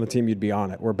wanted to be on the team, you'd be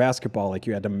on it. Where basketball, like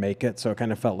you had to make it, so it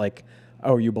kind of felt like,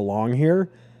 oh, you belong here.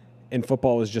 In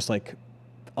football, it was just like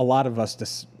a lot of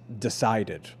us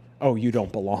decided, oh, you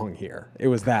don't belong here. It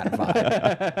was that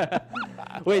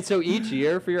vibe. Wait, so each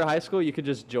year for your high school, you could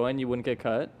just join, you wouldn't get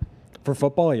cut? For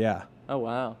football, yeah. Oh,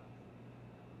 wow.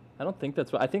 I don't think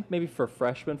that's what, I think maybe for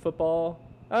freshman football,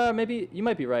 maybe, you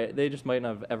might be right. They just might not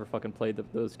have ever fucking played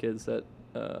those kids that,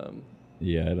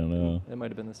 Yeah, I don't know. it might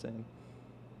have been the same.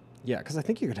 Yeah, because I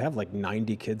think you could have like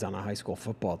 90 kids on a high school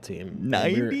football team.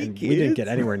 90 We didn't kids? get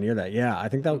anywhere near that. Yeah, I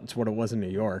think that's what it was in New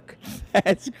York.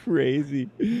 That's crazy.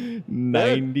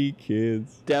 90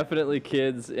 kids. Definitely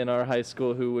kids in our high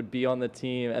school who would be on the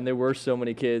team, and there were so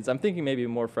many kids. I'm thinking maybe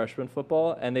more freshman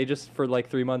football, and they just for like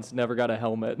 3 months never got a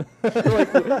helmet.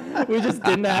 Like we just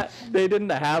they didn't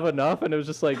have enough, and it was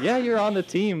just like, yeah, you're on the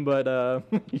team, but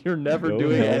you're never No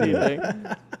doing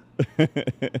helmet. anything.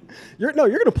 You're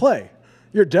going to play.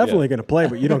 You're definitely going to play,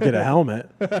 but you don't get a helmet.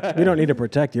 We don't need to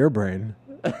protect your brain.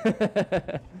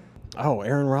 Oh,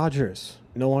 Aaron Rodgers,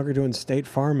 no longer doing State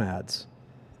Farm ads.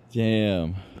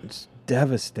 Damn. It's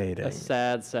devastating. A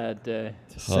sad, sad day.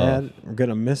 Sad. We're going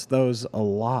to miss those a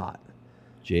lot.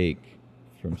 Jake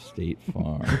from State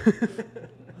Farm.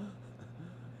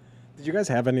 Did you guys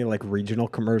have any like regional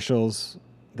commercials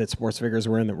that sports figures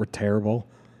were in that were terrible?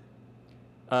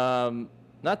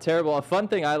 Not terrible. A fun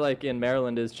thing I like in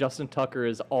Maryland is Justin Tucker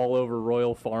is all over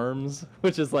Royal Farms,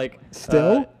 which is like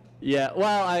Still? Yeah.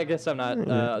 Well, I guess I'm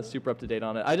not super up to date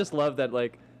on it. I just love that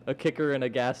like a kicker in a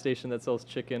gas station that sells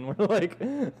chicken. We're like,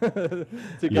 Oh,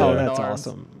 that's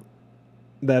awesome.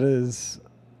 That is,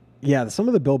 yeah. Some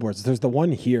of the billboards. There's the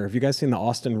one here. Have you guys seen the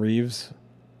Austin Reeves,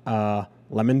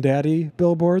 Lemon Daddy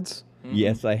billboards?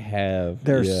 Yes, I have.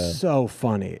 They're Yeah. so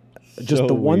funny. Just So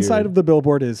the one weird. side of the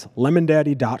billboard is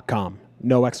lemondaddy.com.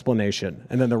 No explanation.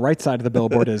 And then the right side of the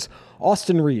billboard is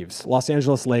Austin Reeves, Los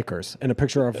Angeles Lakers, and a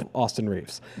picture of Austin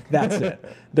Reeves. That's it.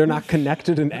 They're not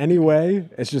connected in any way.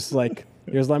 It's just like,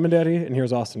 here's Lemon Daddy and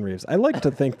here's Austin Reeves. I like to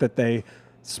think that they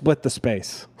split the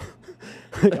space.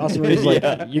 Like Austin Reeves, like,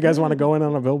 you guys want to go in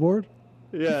on a billboard?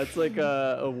 Yeah, it's like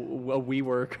a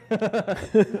WeWork.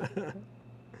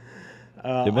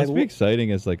 It must be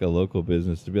exciting as like a local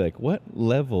business to be like, what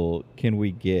level can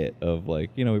we get of like,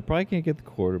 we probably can't get the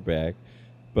quarterback,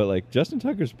 but like Justin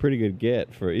Tucker's a pretty good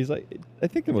get for, he's like, I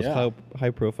think the most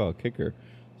high profile kicker,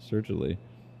 certainly.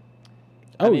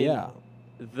 Oh, yeah.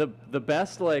 The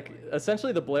best, like,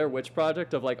 essentially the Blair Witch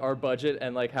Project of like our budget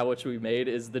and like how much we made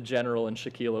is the General and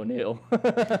Shaquille O'Neal.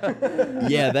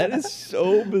 Yeah, that is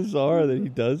so bizarre that he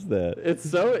does that. It's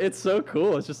so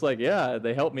cool. It's just like, yeah,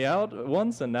 they helped me out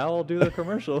once and now I'll do the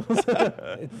commercials.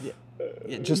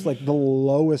 Just like the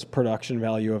lowest production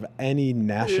value of any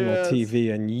national Yes. TV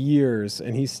in years,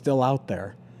 and he's still out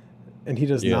there. And he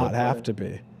does not have to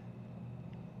be.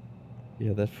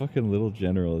 Yeah, that fucking little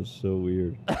general is so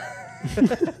weird.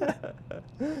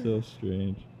 So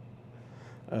strange.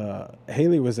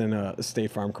 Haley was in a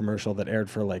State Farm commercial that aired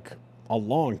for like a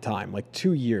long time, like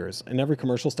 2 years. And every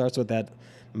commercial starts with that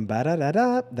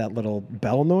ba-da-da-da, that little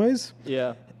bell noise.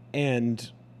 Yeah.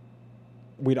 And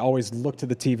we'd always look to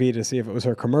the TV to see if it was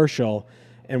her commercial.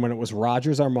 And when it was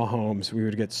Rodgers or Mahomes, we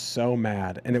would get so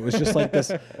mad. And it was just like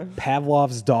this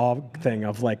Pavlov's dog thing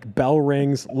of like bell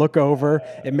rings, look over.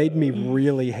 It made me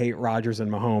really hate Rodgers and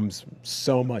Mahomes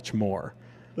so much more.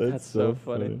 That's so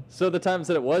funny. So the times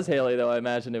that it was Haley, though, I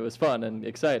imagine it was fun and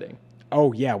exciting.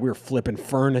 Oh yeah, we were flipping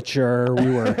furniture.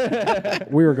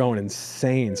 We were going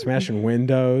insane, smashing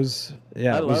windows.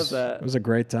 Yeah, I love that. It was a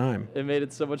great time. It made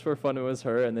it so much more fun when it was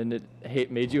her, and then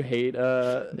it made you hate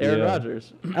Aaron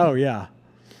Rodgers. Oh yeah.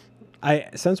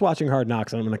 Since watching Hard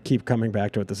Knocks, and I'm going to keep coming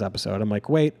back to it this episode, I'm like,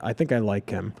 wait, I think I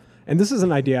like him. And this is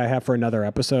an idea I have for another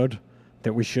episode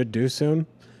that we should do soon,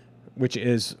 which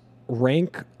is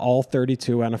rank all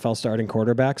 32 NFL starting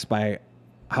quarterbacks by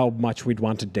how much we'd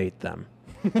want to date them.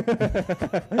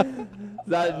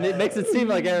 That it makes it seem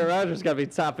like Aaron Rodgers got to be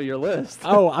top of your list.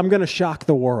 Oh, I'm going to shock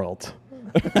the world.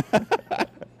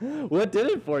 What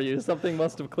did it for you? Something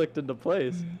must have clicked into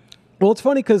place. Well, it's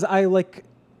funny because I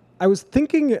was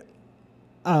thinking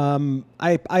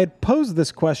I had posed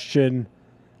this question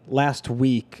last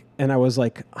week, and I was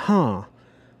like, I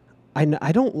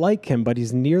don't like him, but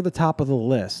he's near the top of the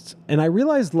list. And I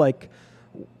realized, like,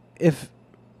 if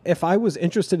I was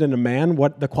interested in a man,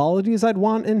 what the qualities I'd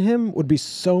want in him would be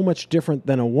so much different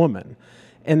than a woman.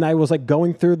 And I was like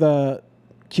going through the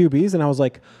QBs, and I was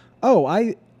like, oh,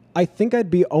 I think I'd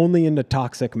be only into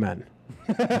toxic men.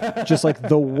 Just like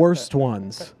the worst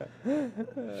ones.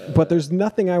 But there's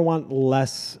nothing I want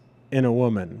less in a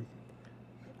woman.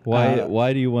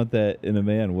 Why do you want that in a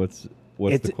man? What's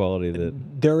the quality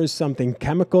that... There is something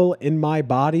chemical in my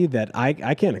body that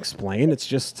I can't explain. It's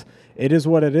just, it is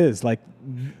what it is. Like,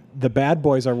 the bad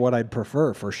boys are what I'd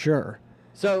prefer, for sure.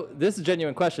 So this is a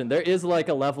genuine question. There is like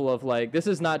a level of like, this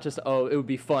is not just, oh, it would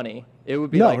be funny. It would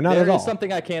be no, like, not there at all. is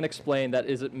something I can't explain that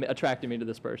is attracting me to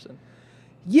this person.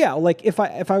 Yeah, like if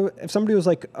somebody was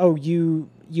like, "Oh, you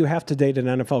have to date an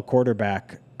NFL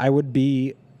quarterback," I wouldn't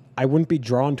be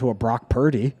drawn to a Brock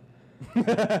Purdy.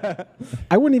 I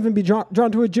wouldn't even be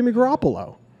drawn to a Jimmy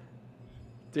Garoppolo.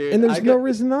 Dude, and there's no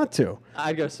reason not to.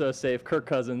 I'd go so safe. Kirk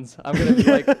Cousins. I'm gonna be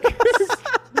like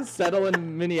settle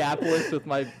in Minneapolis with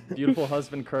my beautiful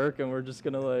husband Kirk, and we're just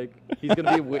gonna like, he's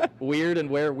gonna be weird and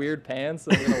wear weird pants,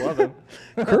 and I'm gonna love him.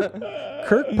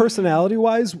 Kirk,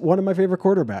 personality-wise, one of my favorite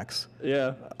quarterbacks.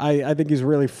 Yeah. I think he's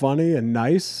really funny and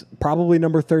nice. Probably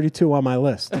number 32 on my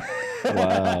list.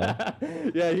 Wow.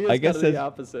 Yeah, he is kind of the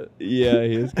opposite. Yeah,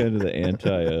 he is kind of the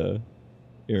anti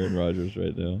Aaron Rodgers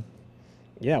right now.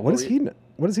 Yeah, what does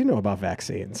he know about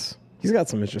vaccines? He's got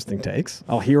some interesting takes.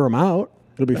 I'll hear him out.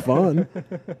 It'll be fun.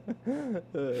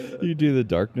 You do the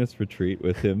darkness retreat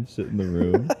with him, sit in the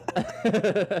room.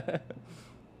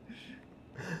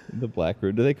 In the black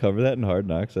room. Do they cover that in Hard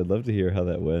Knocks? I'd love to hear how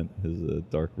that went, his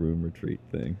dark room retreat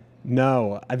thing.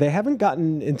 No, they haven't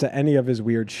gotten into any of his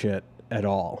weird shit at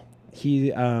all.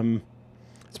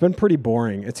 It's been pretty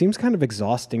boring. It seems kind of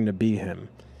exhausting to be him.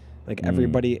 Like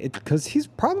everybody, because he's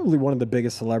probably one of the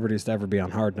biggest celebrities to ever be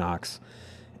on Hard Knocks.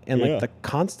 And like the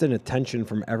constant attention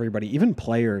from everybody, even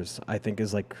players, I think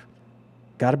is like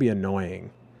got to be annoying.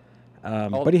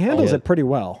 But he handles it pretty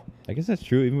well. I guess that's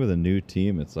true. Even with a new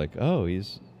team, it's like, oh,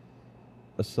 he's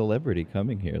a celebrity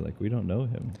coming here. Like, we don't know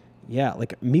him. Yeah,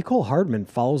 like Mecole Hardman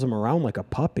follows him around like a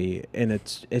puppy, and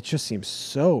it just seems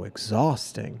so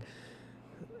exhausting.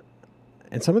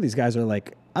 And some of these guys are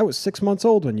like, I was 6 months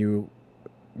old when you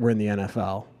were in the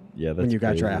NFL. Yeah, that's when you got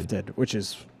crazy. drafted, which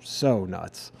is so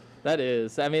nuts. That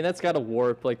is. I mean, that's got to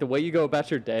warp. Like, the way you go about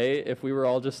your day, if we were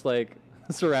all just, like,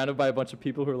 surrounded by a bunch of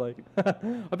people who are like,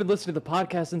 I've been listening to the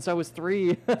podcast since I was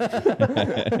 3.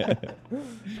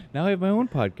 Now I have my own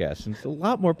podcast, and it's a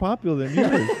lot more popular than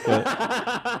yours.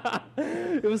 But...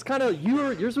 It was kind of,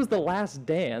 yours was The Last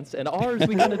Dance, and ours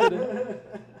we kind of did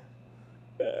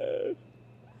it.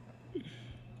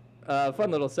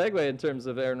 Fun little segue in terms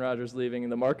of Aaron Rodgers leaving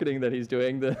and the marketing that he's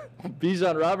doing. The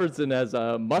Bijan Robertson has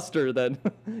a mustard that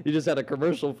he just had a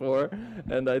commercial for,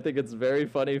 and I think it's very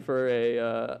funny for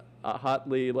a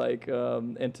hotly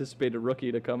anticipated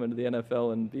rookie to come into the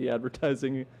NFL and be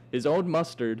advertising his own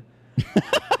mustard.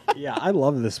 Yeah, I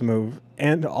love this move,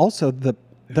 and also the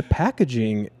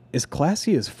packaging is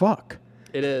classy as fuck.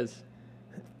 It is,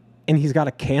 and he's got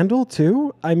a candle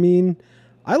too. I mean,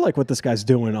 I like what this guy's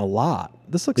doing a lot.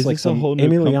 This looks like some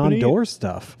Amy Leon Dore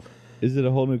stuff. Is it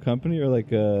a whole new company, or like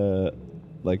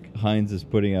Heinz is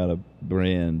putting out a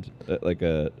brand, like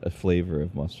a flavor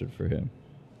of mustard for him?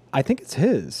 I think it's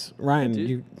his. Ryan,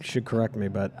 you should correct me,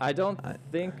 but I don't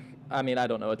think. I mean, I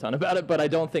don't know a ton about it, but I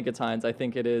don't think it's Heinz. I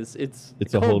think it is. It's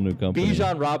a whole new company.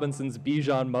 Bijan Robinson's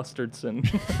Bijan Mustardson.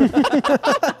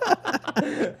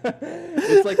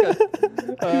 It's like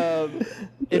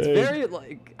it's very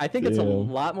like, I think it's a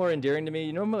lot more endearing to me.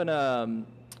 You know when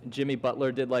Jimmy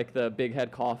Butler did like the Big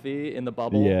Head Coffee in the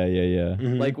bubble? Yeah.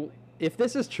 Mm-hmm. Like, if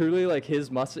this is truly like his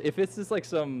mustard, if it's just like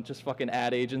some just fucking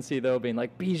ad agency though, being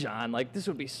like Bijan, like this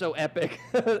would be so epic.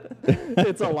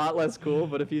 It's a lot less cool.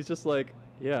 But if he's just like,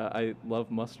 yeah, I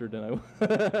love mustard and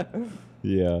I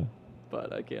yeah,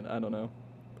 but I don't know.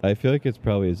 I feel like it's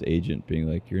probably his agent being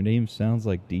like, your name sounds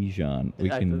like Dijon. We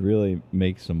can really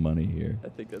make some money here. I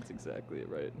think that's exactly it,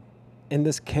 right? And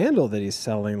this candle that he's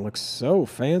selling looks so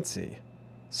fancy.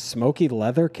 Smoky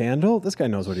leather candle? This guy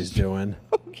knows what he's doing.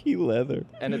 Smoky leather.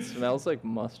 And it smells like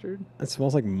mustard? It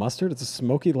smells like mustard? It's a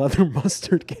smoky leather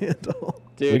mustard candle.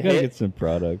 Dude, we gotta get some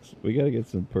products. We gotta get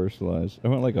some personalized. I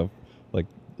want like a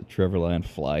Trevor Lion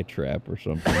fly trap or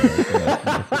something.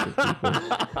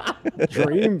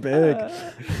 Dream big.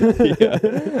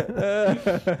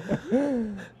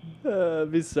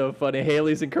 It'd be so funny.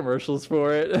 Haley's in commercials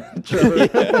for it.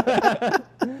 Trevor.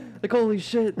 Like, like, holy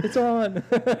shit, it's on.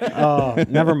 Oh,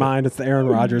 never mind. It's the Aaron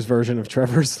Rodgers version of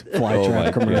Trevor's fly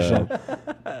trap commercial.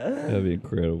 That'd be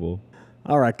incredible.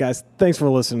 All right, guys. Thanks for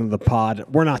listening to the pod.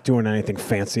 We're not doing anything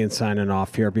fancy and signing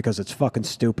off here because it's fucking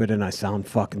stupid and I sound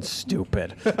fucking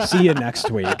stupid. See you next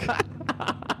week.